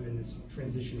sort of in this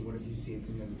transition? What have you seen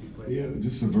from them as you play? Yeah,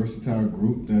 just a versatile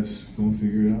group that's going to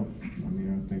figure it out. I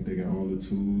mean, I think they got all the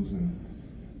tools and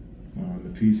the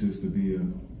pieces to be a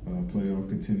playoff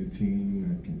contended team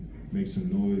that can make some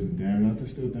noise. And damn it, I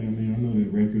still think, I know their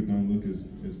record don't look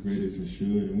as great as it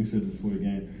should. And we said this before the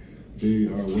game, they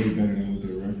are way better than what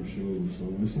their record shows. So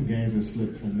there's some games that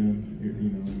slipped from them,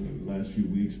 in the last few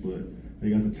weeks, but they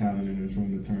got the talent in this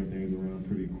room to turn things around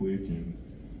pretty quick. And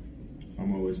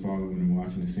I'm always following and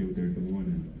watching to see what they're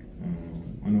doing.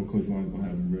 And I know Coach Vaughn's going to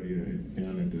have them ready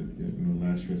down at the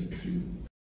last stretch of the season.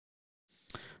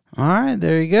 All right,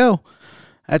 there you go.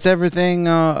 That's everything,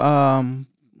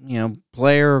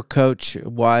 player coach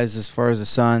wise as far as the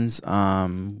Suns.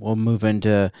 We'll move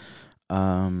into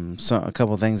a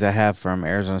couple of things I have from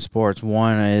Arizona Sports.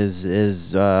 One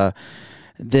is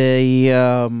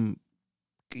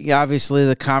obviously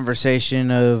the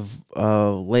conversation of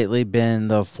lately been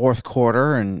the fourth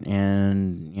quarter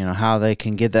and how they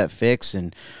can get that fixed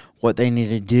and what they need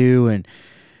to do. And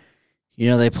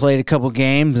they played a couple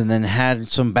games and then had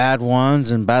some bad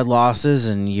ones and bad losses,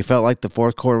 and you felt like the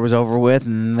fourth quarter was over with.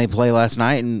 And then they play last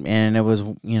night, and it was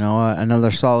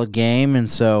another solid game. And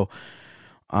so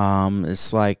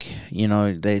it's like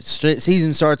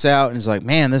season starts out and it's like,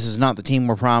 man, this is not the team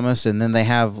we're promised. And then they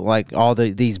have like all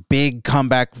these big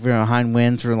comeback behind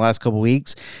wins for the last couple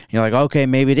weeks. And you're like, okay,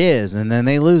 maybe it is. And then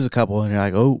they lose a couple, and you're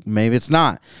like, oh, maybe it's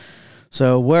not.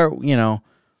 So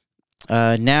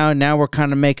now we're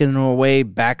kind of making our way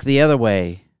back the other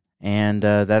way, and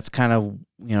that's kind of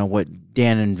what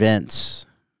Dan and Vince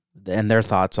and their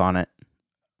thoughts on it.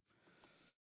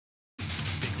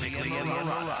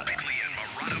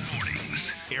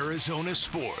 Arizona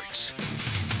Sports,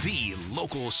 the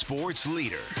local sports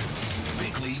leader.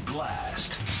 Bickley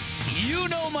Blast. You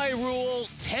know my rule,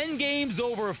 10 games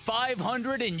over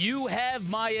 500 and you have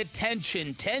my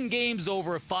attention. 10 games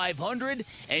over 500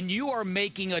 and you are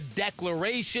making a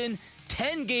declaration.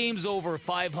 10 games over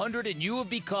 500 and you have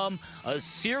become a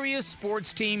serious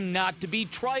sports team not to be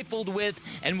trifled with.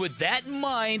 And with that in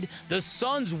mind, the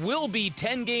Suns will be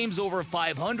 10 games over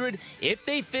 500 if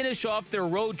they finish off their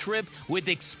road trip with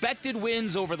expected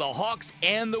wins over the Hawks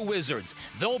and the Wizards.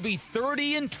 They'll be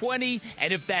 30-20,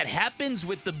 and if that happens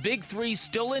with the Big Three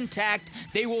still intact,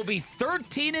 they will be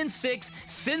 13-6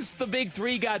 since the Big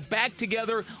Three got back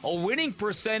together, a winning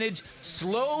percentage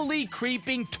slowly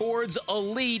creeping towards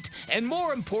elite, and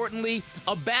more importantly,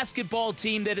 a basketball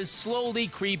team that is slowly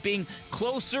creeping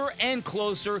closer and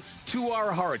closer to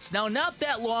our hearts. Now, not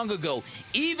that long ago,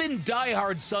 even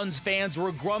diehard Suns fans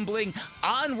were grumbling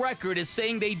on record as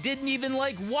saying they didn't even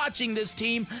like watching this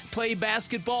team play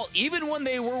basketball, even when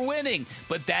they were winning.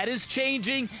 But that is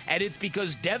changing, and it's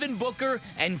because Devin Booker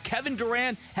and Kevin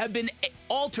Durant have been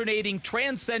alternating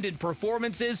transcendent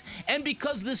performances, and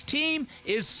because this team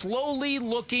is slowly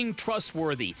looking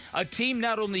trustworthy. A team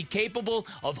not only capable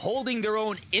of holding their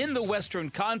own in the Western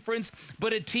Conference,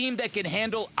 but a team that can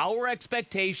handle our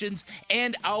expectations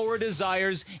and our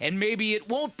desires, and maybe it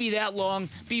won't be that long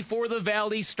before the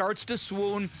Valley starts to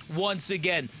swoon once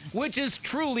again, which is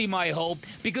truly my hope,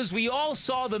 because we all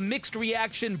saw the mixed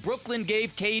reaction Brooklyn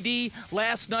gave KD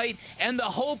last night, and the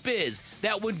hope is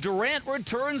that when Durant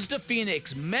returns to Phoenix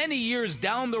many years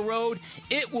down the road,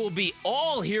 it will be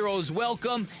all heroes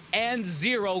welcome and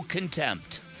zero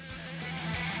contempt.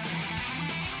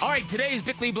 All right, today's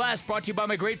Bickley Blast brought to you by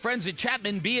my great friends at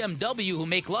Chapman BMW, who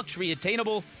make luxury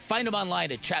attainable. Find them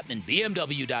online at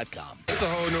chapmanbmw.com. It's a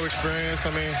whole new experience.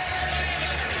 I mean,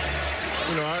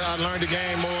 I learned the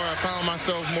game more. I found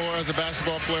myself more as a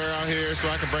basketball player out here, so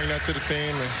I can bring that to the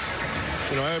team. And,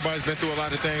 everybody's been through a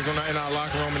lot of things in our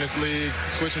locker room in this league,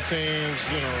 switching teams,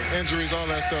 injuries, all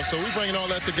that stuff. So we're bringing all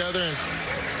that together, and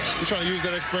we're trying to use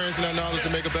that experience and that knowledge to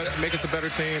make us a better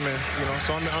team. And,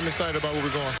 so I'm excited about where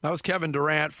we're going. That was Kevin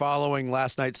Durant following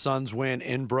last night's Suns win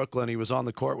in Brooklyn. He was on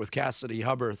the court with Cassidy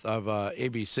Hubbard of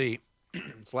ABC /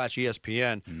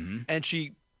 ESPN, and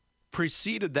she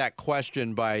preceded that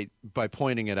question by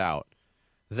pointing it out,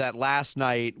 that last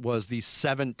night was the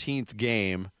 17th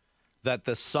game that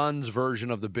the Suns version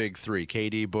of the Big Three,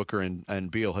 KD, Booker, and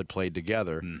Beal, had played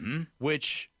together,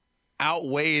 which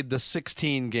outweighed the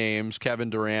 16 games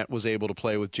Kevin Durant was able to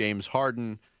play with James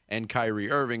Harden and Kyrie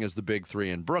Irving as the Big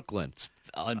Three in Brooklyn. It's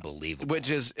unbelievable.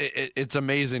 Which is, it's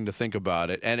amazing to think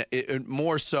about it. And it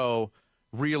more so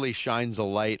really shines a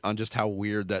light on just how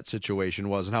weird that situation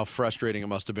was and how frustrating it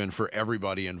must have been for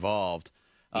everybody involved.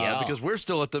 Because we're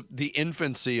still at the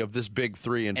infancy of this Big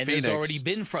Three in Phoenix. And there's already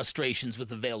been frustrations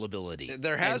with availability.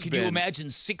 There has been. Can you imagine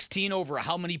 16 over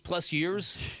how many plus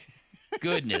years?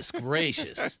 Goodness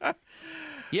gracious.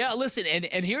 Yeah, listen,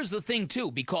 and here's the thing, too,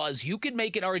 because you could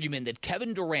make an argument that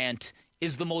Kevin Durant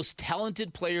is the most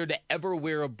talented player to ever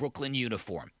wear a Brooklyn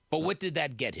uniform. But what did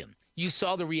that get him? You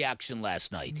saw the reaction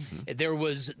last night. There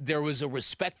was a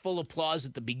respectful applause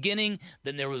at the beginning.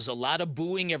 Then there was a lot of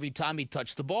booing every time he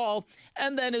touched the ball.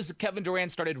 And then as Kevin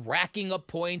Durant started racking up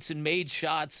points and made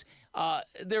shots,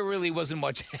 there really wasn't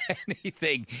much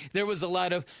anything. There was a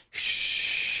lot of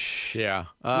shh. Yeah.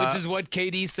 Which is what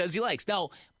KD says he likes. Now,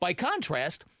 by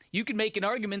contrast, you can make an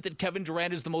argument that Kevin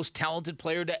Durant is the most talented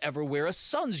player to ever wear a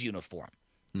Suns uniform.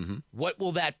 What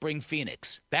will that bring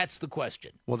Phoenix? That's the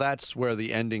question. Well, that's where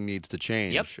the ending needs to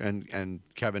change. Yep. And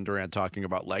Kevin Durant talking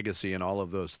about legacy and all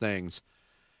of those things.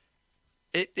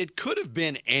 It could have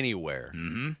been anywhere,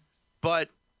 but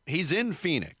he's in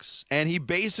Phoenix, and he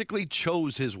basically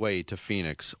chose his way to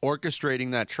Phoenix,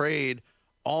 orchestrating that trade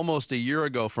almost a year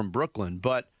ago from Brooklyn.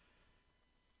 But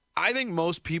I think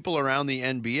most people around the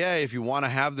NBA, if you want to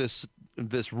have this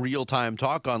real-time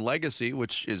talk on legacy,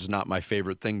 which is not my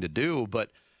favorite thing to do,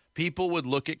 but people would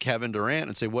look at Kevin Durant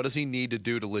and say, what does he need to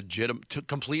do to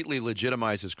completely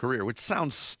legitimize his career? Which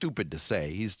sounds stupid to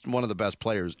say. He's one of the best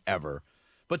players ever.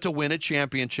 But to win a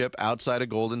championship outside of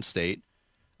Golden State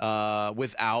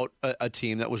without a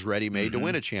team that was ready-made to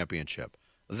win a championship,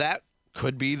 that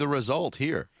could be the result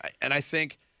here. And I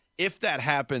think if that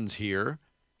happens here,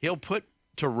 he'll put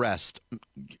to rest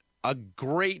a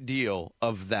great deal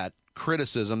of that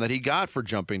criticism that he got for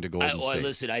jumping to Golden State.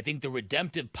 Listen, I think the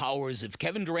redemptive powers if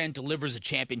Kevin Durant delivers a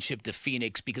championship to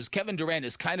Phoenix, because Kevin Durant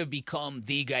has kind of become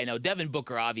the guy. Now, Devin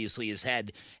Booker obviously has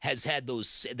had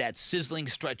that sizzling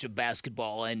stretch of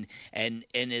basketball, and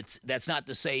that's not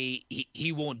to say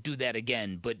he won't do that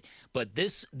again. But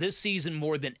this season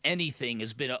more than anything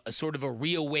has been a sort of a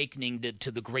reawakening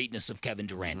to the greatness of Kevin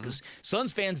Durant, because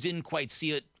Suns fans didn't quite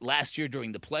see it last year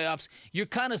during the playoffs. You're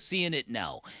kind of seeing it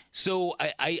now. So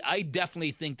I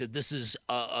definitely think that this is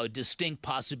a distinct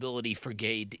possibility for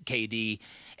KD.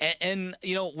 And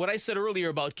you know, what I said earlier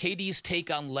about KD's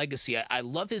take on legacy, I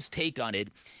love his take on it.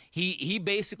 He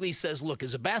basically says, look,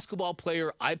 as a basketball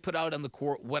player, I put out on the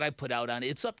court what I put out on.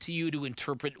 It's up to you to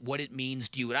interpret what it means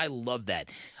to you, and I love that.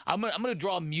 I'm gonna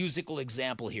draw a musical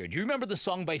example here. Do you remember the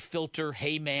song by Filter,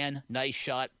 Hey Man, Nice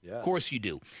Shot? Yes. Of course you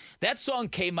do. That song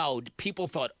came out, people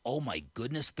thought, oh my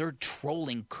goodness, they're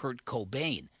trolling Kurt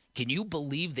Cobain. Can you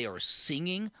believe they are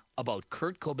singing about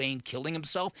Kurt Cobain killing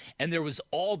himself? And there was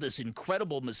all this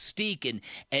incredible mystique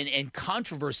and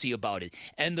controversy about it.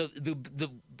 And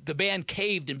the band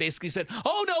caved and basically said,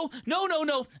 oh,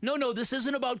 no, this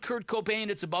isn't about Kurt Cobain.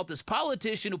 It's about this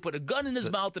politician who put a gun in his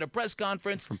mouth at a press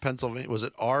conference. From Pennsylvania. Was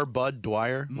it R. Bud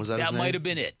Dwyer? Was that his name? That might have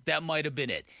been it. That might have been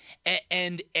it.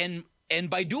 And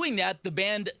by doing that, the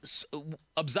band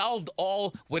absolved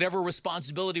all whatever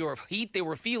responsibility or heat they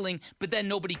were feeling, but then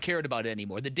nobody cared about it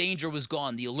anymore. The danger was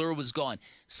gone. The allure was gone.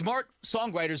 Smart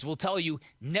songwriters will tell you,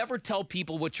 never tell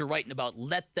people what you're writing about.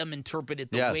 Let them interpret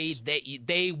it the way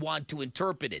they want to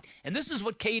interpret it. And this is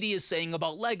what KD is saying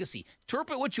about legacy.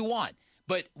 Interpret what you want.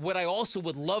 But what I also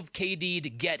would love KD to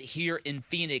get here in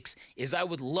Phoenix is I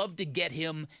would love to get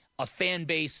him a fan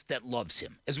base that loves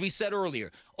him. As we said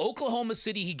earlier, Oklahoma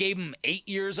City, he gave him 8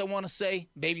 years, I want to say,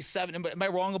 maybe 7. Am I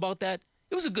wrong about that?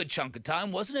 It was a good chunk of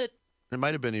time, wasn't it? It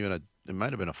might have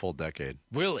been a full decade.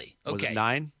 Really? Okay. Was it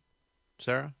 9,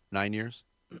 Sarah? 9 years?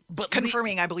 But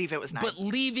confirming, I believe it was 9. But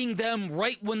leaving them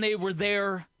right when they were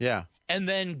there. Yeah. And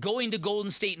then going to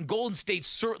Golden State, and Golden State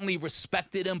certainly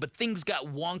respected him, but things got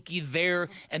wonky there,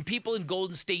 and people in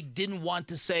Golden State didn't want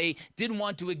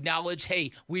to acknowledge,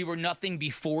 hey, we were nothing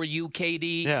before you,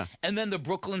 KD. Yeah. And then the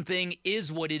Brooklyn thing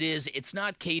is what it is. It's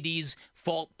not KD's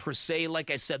fault per se. Like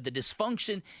I said, the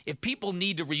dysfunction, if people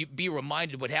need to be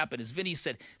reminded what happened, as Vinny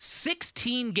said,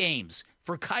 16 games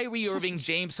for Kyrie Irving,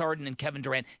 James Harden, and Kevin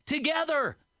Durant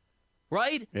together,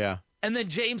 right? Yeah. And then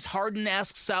James Harden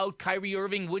asks out. Kyrie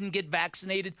Irving wouldn't get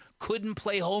vaccinated, couldn't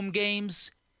play home games,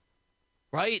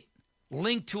 right?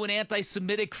 Linked to an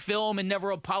anti-Semitic film and never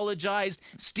apologized.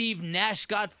 Steve Nash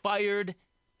got fired.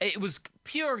 It was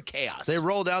pure chaos. They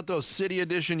rolled out those City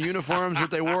Edition uniforms that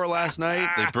they wore last night.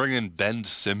 They bring in Ben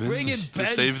Simmons to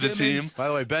save the team. By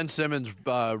the way, Ben Simmons'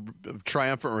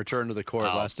 triumphant return to the court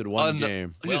lasted one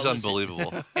game. He's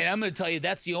unbelievable. And I'm going to tell you,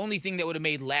 that's the only thing that would have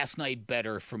made last night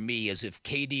better for me is if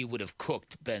KD would have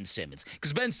cooked Ben Simmons.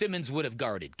 Because Ben Simmons would have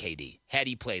guarded KD had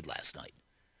he played last night.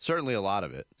 Certainly a lot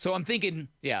of it. So I'm thinking,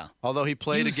 yeah. Although he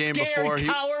played a game before,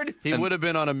 he would have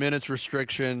been on a minutes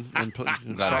restriction and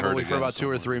probably for about 2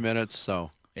 or 3 minutes.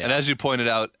 So, yeah. And as you pointed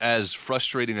out, as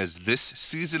frustrating as this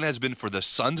season has been for the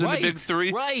Suns in the Big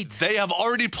Three, they have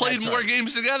already played more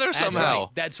games together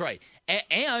somehow. That's right.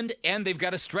 And they've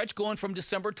got a stretch going from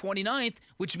December 29th,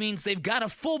 which means they've got a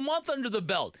full month under the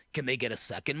belt. Can they get a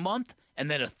second month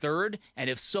and then a third? And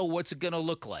if so, what's it going to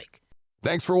look like?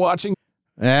 Thanks for watching.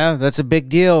 Yeah, that's a big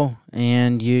deal.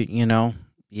 And you know,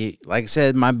 like I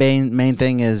said, my main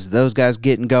thing is those guys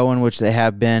getting going, which they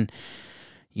have been.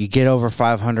 You get over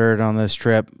 500 on this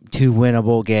trip, 2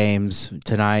 winnable games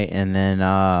tonight, and then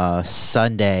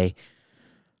Sunday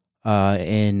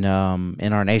in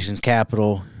our nation's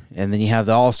capital, and then you have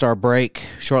the All-Star break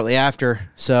shortly after.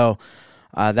 So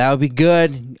That would be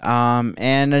good.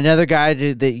 And another guy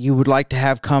that you would like to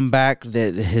have come back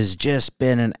that has just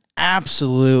been an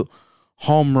absolute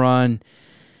home run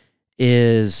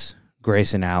is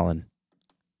Grayson Allen.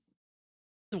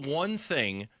 One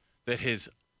thing that has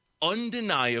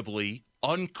undeniably,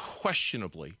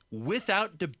 unquestionably,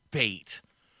 without debate,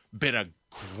 been a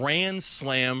grand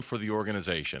slam for the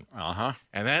organization.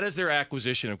 And that is their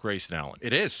acquisition of Grayson Allen.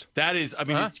 It is. That is, I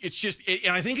mean, it's just,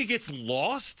 and I think it gets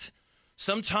lost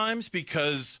sometimes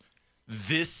because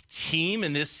this team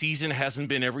and this season hasn't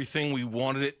been everything we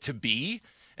wanted it to be.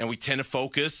 And we tend to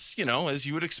focus, you know, as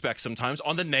you would expect sometimes,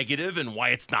 on the negative and why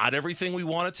it's not everything we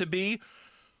want it to be.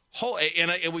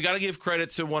 And we got to give credit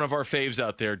to one of our faves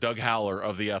out there, Doug Howler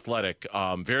of The Athletic.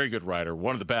 Very good writer,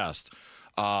 one of the best,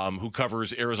 who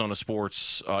covers Arizona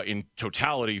sports in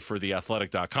totality for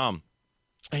theathletic.com.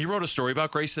 He wrote a story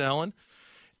about Grayson Allen,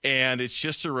 and it's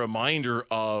just a reminder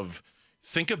of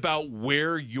think about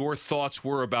where your thoughts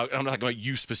were about, I'm not talking about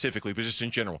you specifically, but just in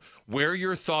general, where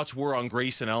your thoughts were on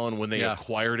Grayson Allen when they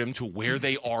acquired him to where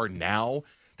they are now.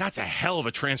 That's a hell of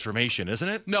a transformation, isn't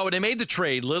it? No, they made the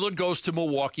trade. Lillard goes to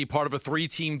Milwaukee, part of a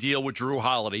 3-team deal with Drew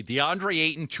Holiday. DeAndre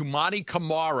Ayton, Tumani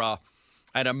Kamara,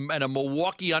 and a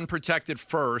Milwaukee unprotected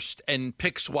first and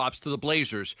pick swaps to the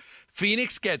Blazers.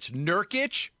 Phoenix gets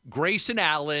Nurkic, Grayson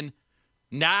Allen,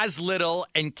 Nas Little,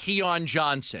 and Keon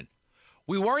Johnson.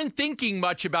 We weren't thinking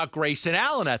much about Grayson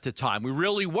Allen at the time. We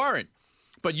really weren't.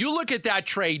 But you look at that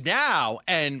trade now,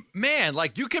 and, man,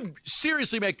 like, you can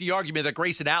seriously make the argument that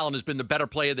Grayson Allen has been the better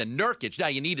player than Nurkic. Now,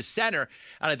 you need a center,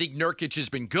 and I think Nurkic has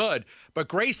been good, but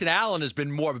Grayson Allen has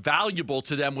been more valuable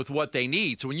to them with what they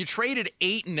need. So when you traded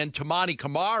Ayton and Tumani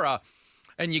Kamara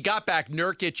and you got back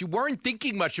Nurkic, you weren't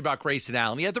thinking much about Grayson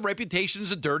Allen. He had the reputation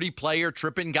as a dirty player,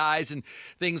 tripping guys and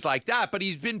things like that, but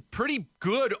he's been pretty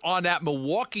good on that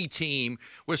Milwaukee team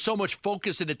where so much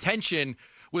focus and attention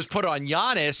was put on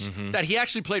Giannis, that he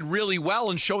actually played really well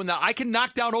and showing that I can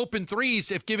knock down open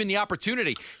threes if given the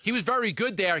opportunity. He was very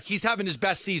good there. He's having his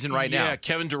best season right now. Yeah,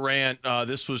 Kevin Durant,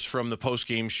 this was from the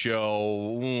postgame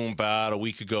show about a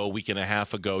week and a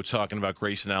half ago, talking about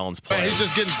Grayson Allen's play. Man, he's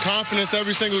just getting confidence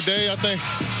every single day. I think,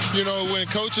 you know, when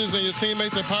coaches and your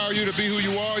teammates empower you to be who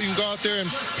you are, you can go out there and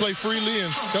play freely,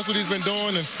 and that's what he's been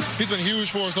doing, and he's been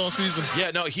huge for us all season.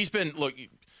 Yeah, no, he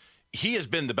has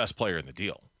been the best player in the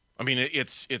deal. I mean,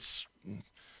 it's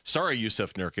sorry,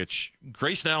 Yusuf Nurkic.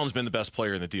 Grayson Allen's been the best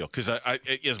player in the deal because I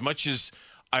as much as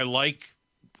I like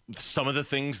some of the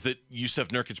things that Yusuf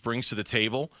Nurkic brings to the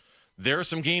table, there are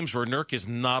some games where Nurk is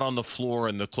not on the floor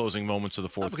in the closing moments of the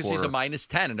fourth because quarter. He's a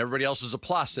 -10 and everybody else is a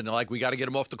plus, and we got to get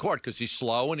him off the court because he's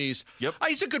slow and he's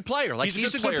a good player. Like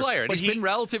he's a good player. And he's been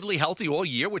relatively healthy all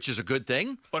year, which is a good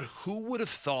thing. But who would have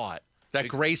thought that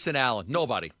Grayson Allen,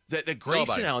 nobody. That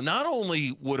Grayson Allen not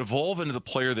only would evolve into the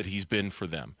player that he's been for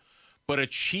them, but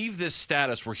achieve this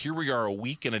status where here we are a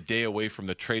week and a day away from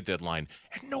the trade deadline,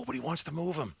 and nobody wants to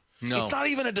move him. No. It's not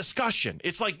even a discussion.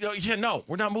 It's like, no,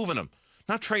 we're not moving him.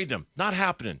 Not trading him. Not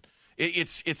happening.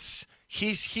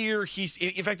 He's here.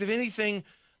 In fact, if anything,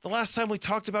 the last time we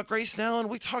talked about Grayson Allen,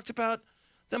 we talked about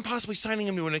them possibly signing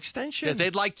him to an extension. Yeah,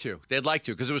 they'd like to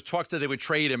because it was talk that they would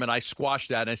trade him, and I squashed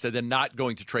that, and I said they're not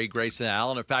going to trade Grayson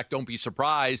Allen. In fact, don't be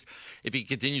surprised if he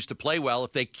continues to play well,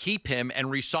 if they keep him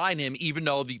and re-sign him, even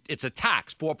though it's a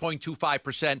tax,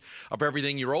 4.25% of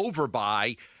everything you're over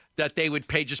by, that they would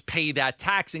pay that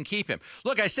tax and keep him.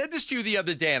 Look, I said this to you the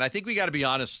other day, and I think we got to be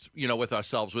honest, with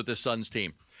ourselves, with the Suns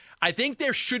team. I think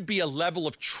there should be a level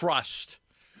of trust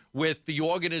with the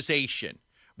organization,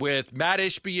 with Matt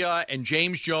Ishbia and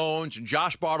James Jones and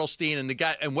Josh Bartlestein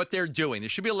and what they're doing. There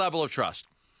should be a level of trust.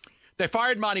 They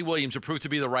fired Monty Williams. It proved to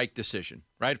be the right decision,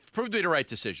 right? Proved to be the right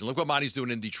decision. Look what Monty's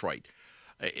doing in Detroit.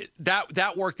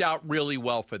 That worked out really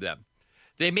well for them.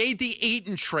 They made the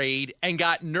Ayton trade and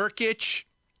got Nurkic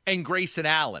and Grayson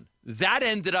Allen. That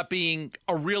ended up being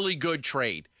a really good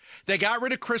trade. They got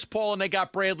rid of Chris Paul and they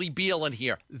got Bradley Beal in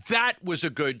here. That was a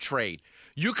good trade.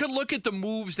 You could look at the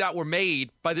moves that were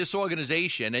made by this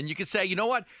organization and you could say, you know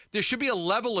what? There should be a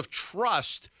level of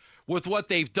trust with what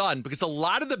they've done because a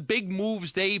lot of the big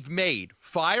moves they've made,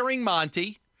 firing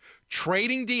Monty,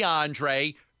 trading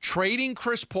DeAndre, trading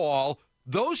Chris Paul,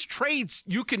 those trades,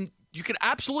 you can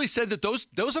absolutely say that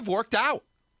those have worked out.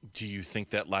 Do you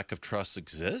think that lack of trust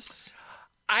exists?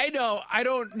 I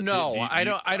don't know. I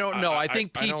don't know. I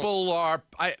think people are.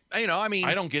 I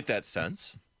don't get that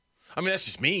sense. I mean, that's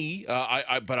just me.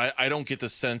 But I don't get the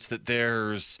sense that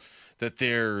there's.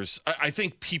 I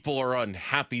think people are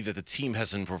unhappy that the team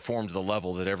hasn't performed to the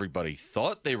level that everybody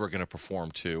thought they were going to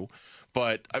perform to.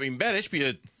 But I mean, Matt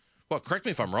Ishbia. Well, correct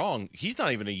me if I'm wrong. He's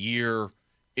not even a year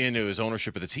into his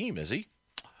ownership of the team, is he?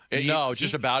 No,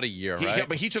 just about a year, right? Yeah,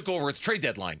 but he took over at the trade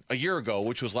deadline a year ago,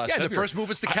 which was last February. The first move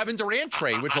was the Kevin Durant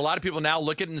trade, which a lot of people now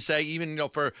look at and say, even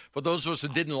for those of us who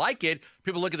didn't like it,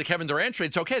 people look at the Kevin Durant trade.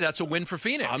 It's okay. That's a win for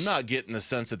Phoenix. I'm not getting the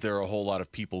sense that there are a whole lot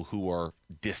of people who are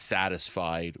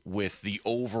dissatisfied with the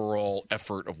overall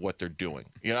effort of what they're doing.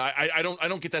 I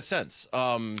don't get that sense.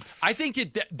 I think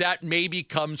that maybe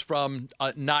comes from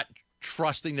not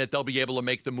trusting that they'll be able to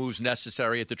make the moves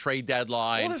necessary at the trade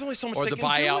deadline there's only so much or they the can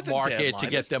do buyout at the market deadline. to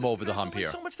get them over the hump here.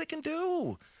 There's so much they can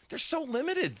do. They're so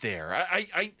limited there.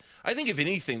 I think, if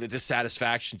anything, the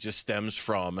dissatisfaction just stems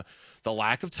from the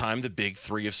lack of time the big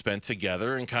three have spent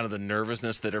together and kind of the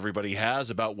nervousness that everybody has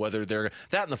about whether they're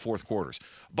that in the fourth quarters.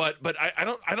 But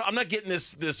I'm not getting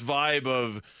this vibe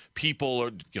of people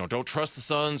don't trust the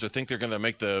Suns or think they're going to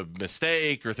make the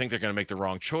mistake or think they're going to make the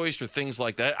wrong choice or things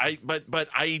like that. I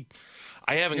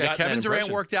haven't gotten Kevin that Durant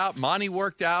impression. worked out, Monty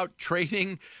worked out,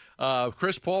 trading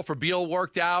Chris Paul for Beal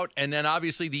worked out, and then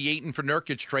obviously the Ayton for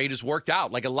Nurkic trade has worked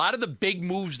out. Like a lot of the big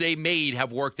moves they made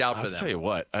have worked out for them. I'll tell you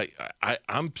what,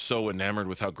 I'm so enamored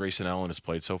with how Grayson Allen has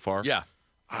played so far. Yeah.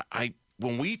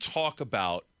 When we talk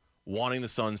about wanting the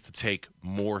Suns to take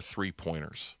more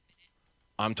three-pointers,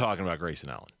 I'm talking about Grayson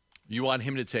Allen. You want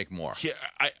him to take more? Yeah,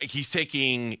 he's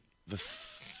taking the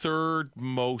third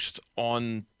most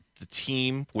on the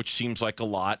team, which seems like a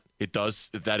lot.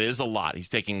 That is a lot. He's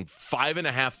taking 5.5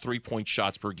 3-point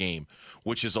shots per game,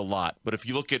 which is a lot. But if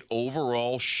you look at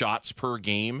overall shots per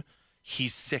game,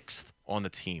 he's 6th on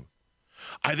the team.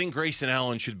 I think Grayson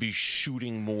Allen should be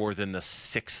shooting more than the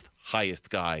 6th highest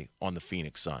guy on the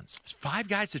Phoenix Suns. There's 5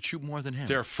 guys that shoot more than him.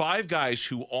 There are 5 guys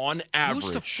who, on average...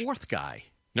 Who's the 4th guy?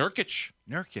 Nurkic.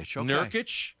 Okay.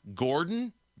 Nurkic,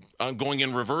 Gordon, going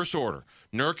in reverse order.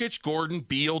 Nurkic, Gordon,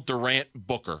 Beal, Durant,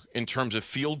 Booker in terms of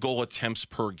field goal attempts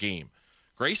per game.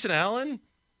 Grayson Allen,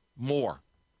 more.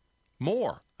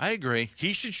 I agree.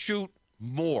 He should shoot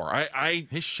more.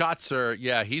 His shots are,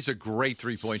 he's a great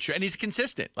three-point shooter. And he's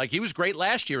consistent. Like, he was great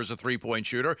last year as a three-point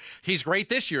shooter. He's great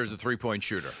this year as a three-point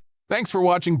shooter. Thanks for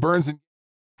watching Burns and...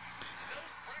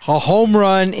 A home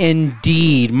run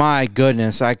indeed. My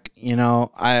goodness.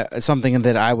 Something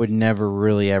that I would never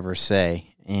really ever say.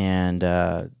 And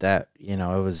that,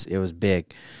 it was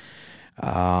big.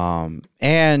 And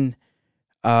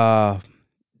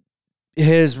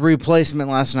his replacement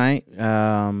last night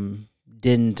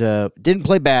didn't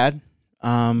play bad.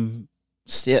 There's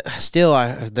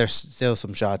still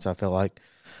some shots I feel like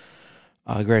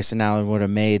Grayson Allen would have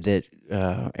made that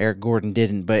Eric Gordon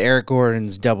didn't. But Eric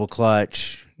Gordon's double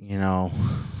clutch,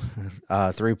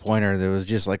 three-pointer that was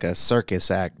just like a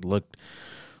circus act, looked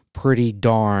pretty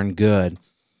darn good.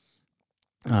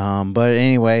 But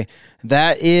anyway,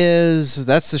 that's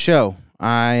the show.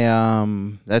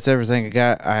 That's everything I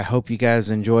got. I hope you guys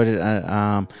enjoyed it.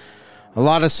 A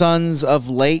lot of Suns of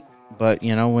late, but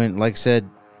when, like I said,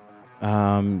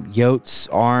 Yotes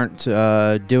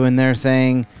aren't doing their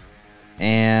thing,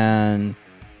 and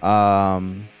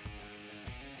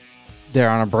they're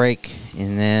on a break,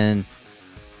 and then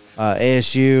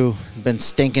ASU been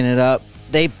stinking it up.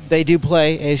 They do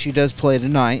play. ASU does play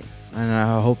tonight, and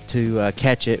I hope to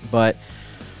catch it. But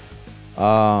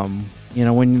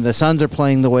when the Suns are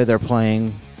playing the way they're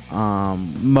playing,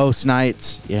 most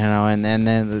nights, and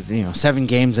then 7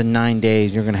 games in 9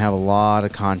 days, you're gonna have a lot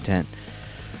of content.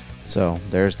 So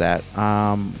there's that.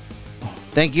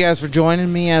 Thank you guys for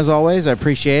joining me as always. I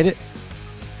appreciate it.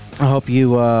 I hope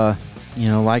you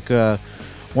like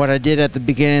what I did at the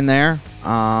beginning there.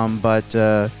 But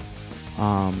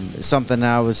something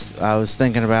I was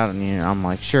thinking about, and I'm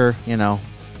like, sure,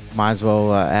 might as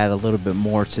well add a little bit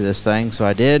more to this thing. So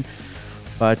I did.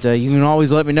 But you can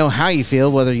always let me know how you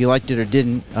feel, whether you liked it or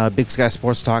didn't. Big Sky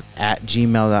Sports Talk at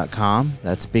gmail.com.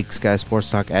 That's Big Sky Sports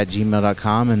Talk at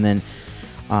gmail.com. And then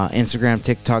Instagram,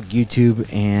 TikTok,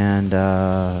 YouTube, and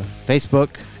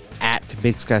Facebook at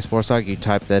Big Sky Sports Talk. You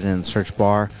type that in the search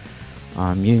bar. You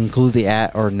can include the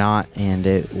at or not, and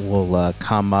it will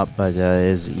come up, but it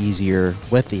is easier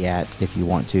with the at if you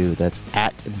want to. That's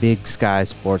at Big Sky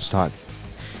Sports Talk.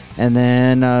 And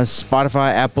then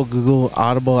Spotify, Apple, Google,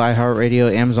 Audible,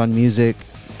 iHeartRadio, Amazon Music,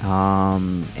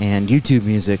 and YouTube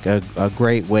Music, a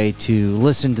great way to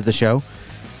listen to the show.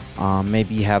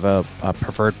 Maybe you have a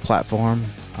preferred platform.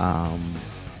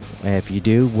 If you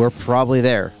do, we're probably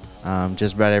there,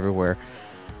 just about everywhere.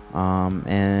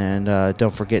 And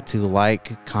don't forget to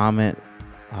like, comment,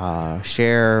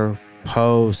 share,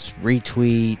 post,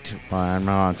 retweet. I'm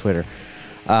not on Twitter.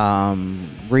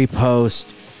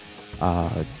 Repost,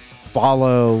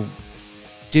 follow,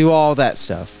 do all that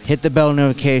stuff. Hit the bell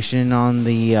notification on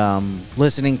the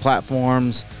listening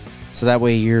platforms, so that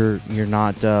way you're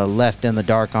not left in the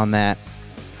dark on that.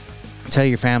 tell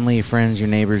your family, your friends, your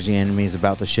neighbors, your enemies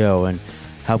about the show and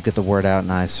help get the word out,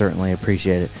 and I certainly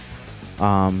appreciate it.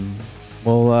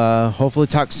 We'll hopefully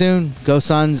talk soon. Go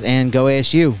Suns and go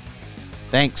ASU.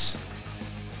 Thanks.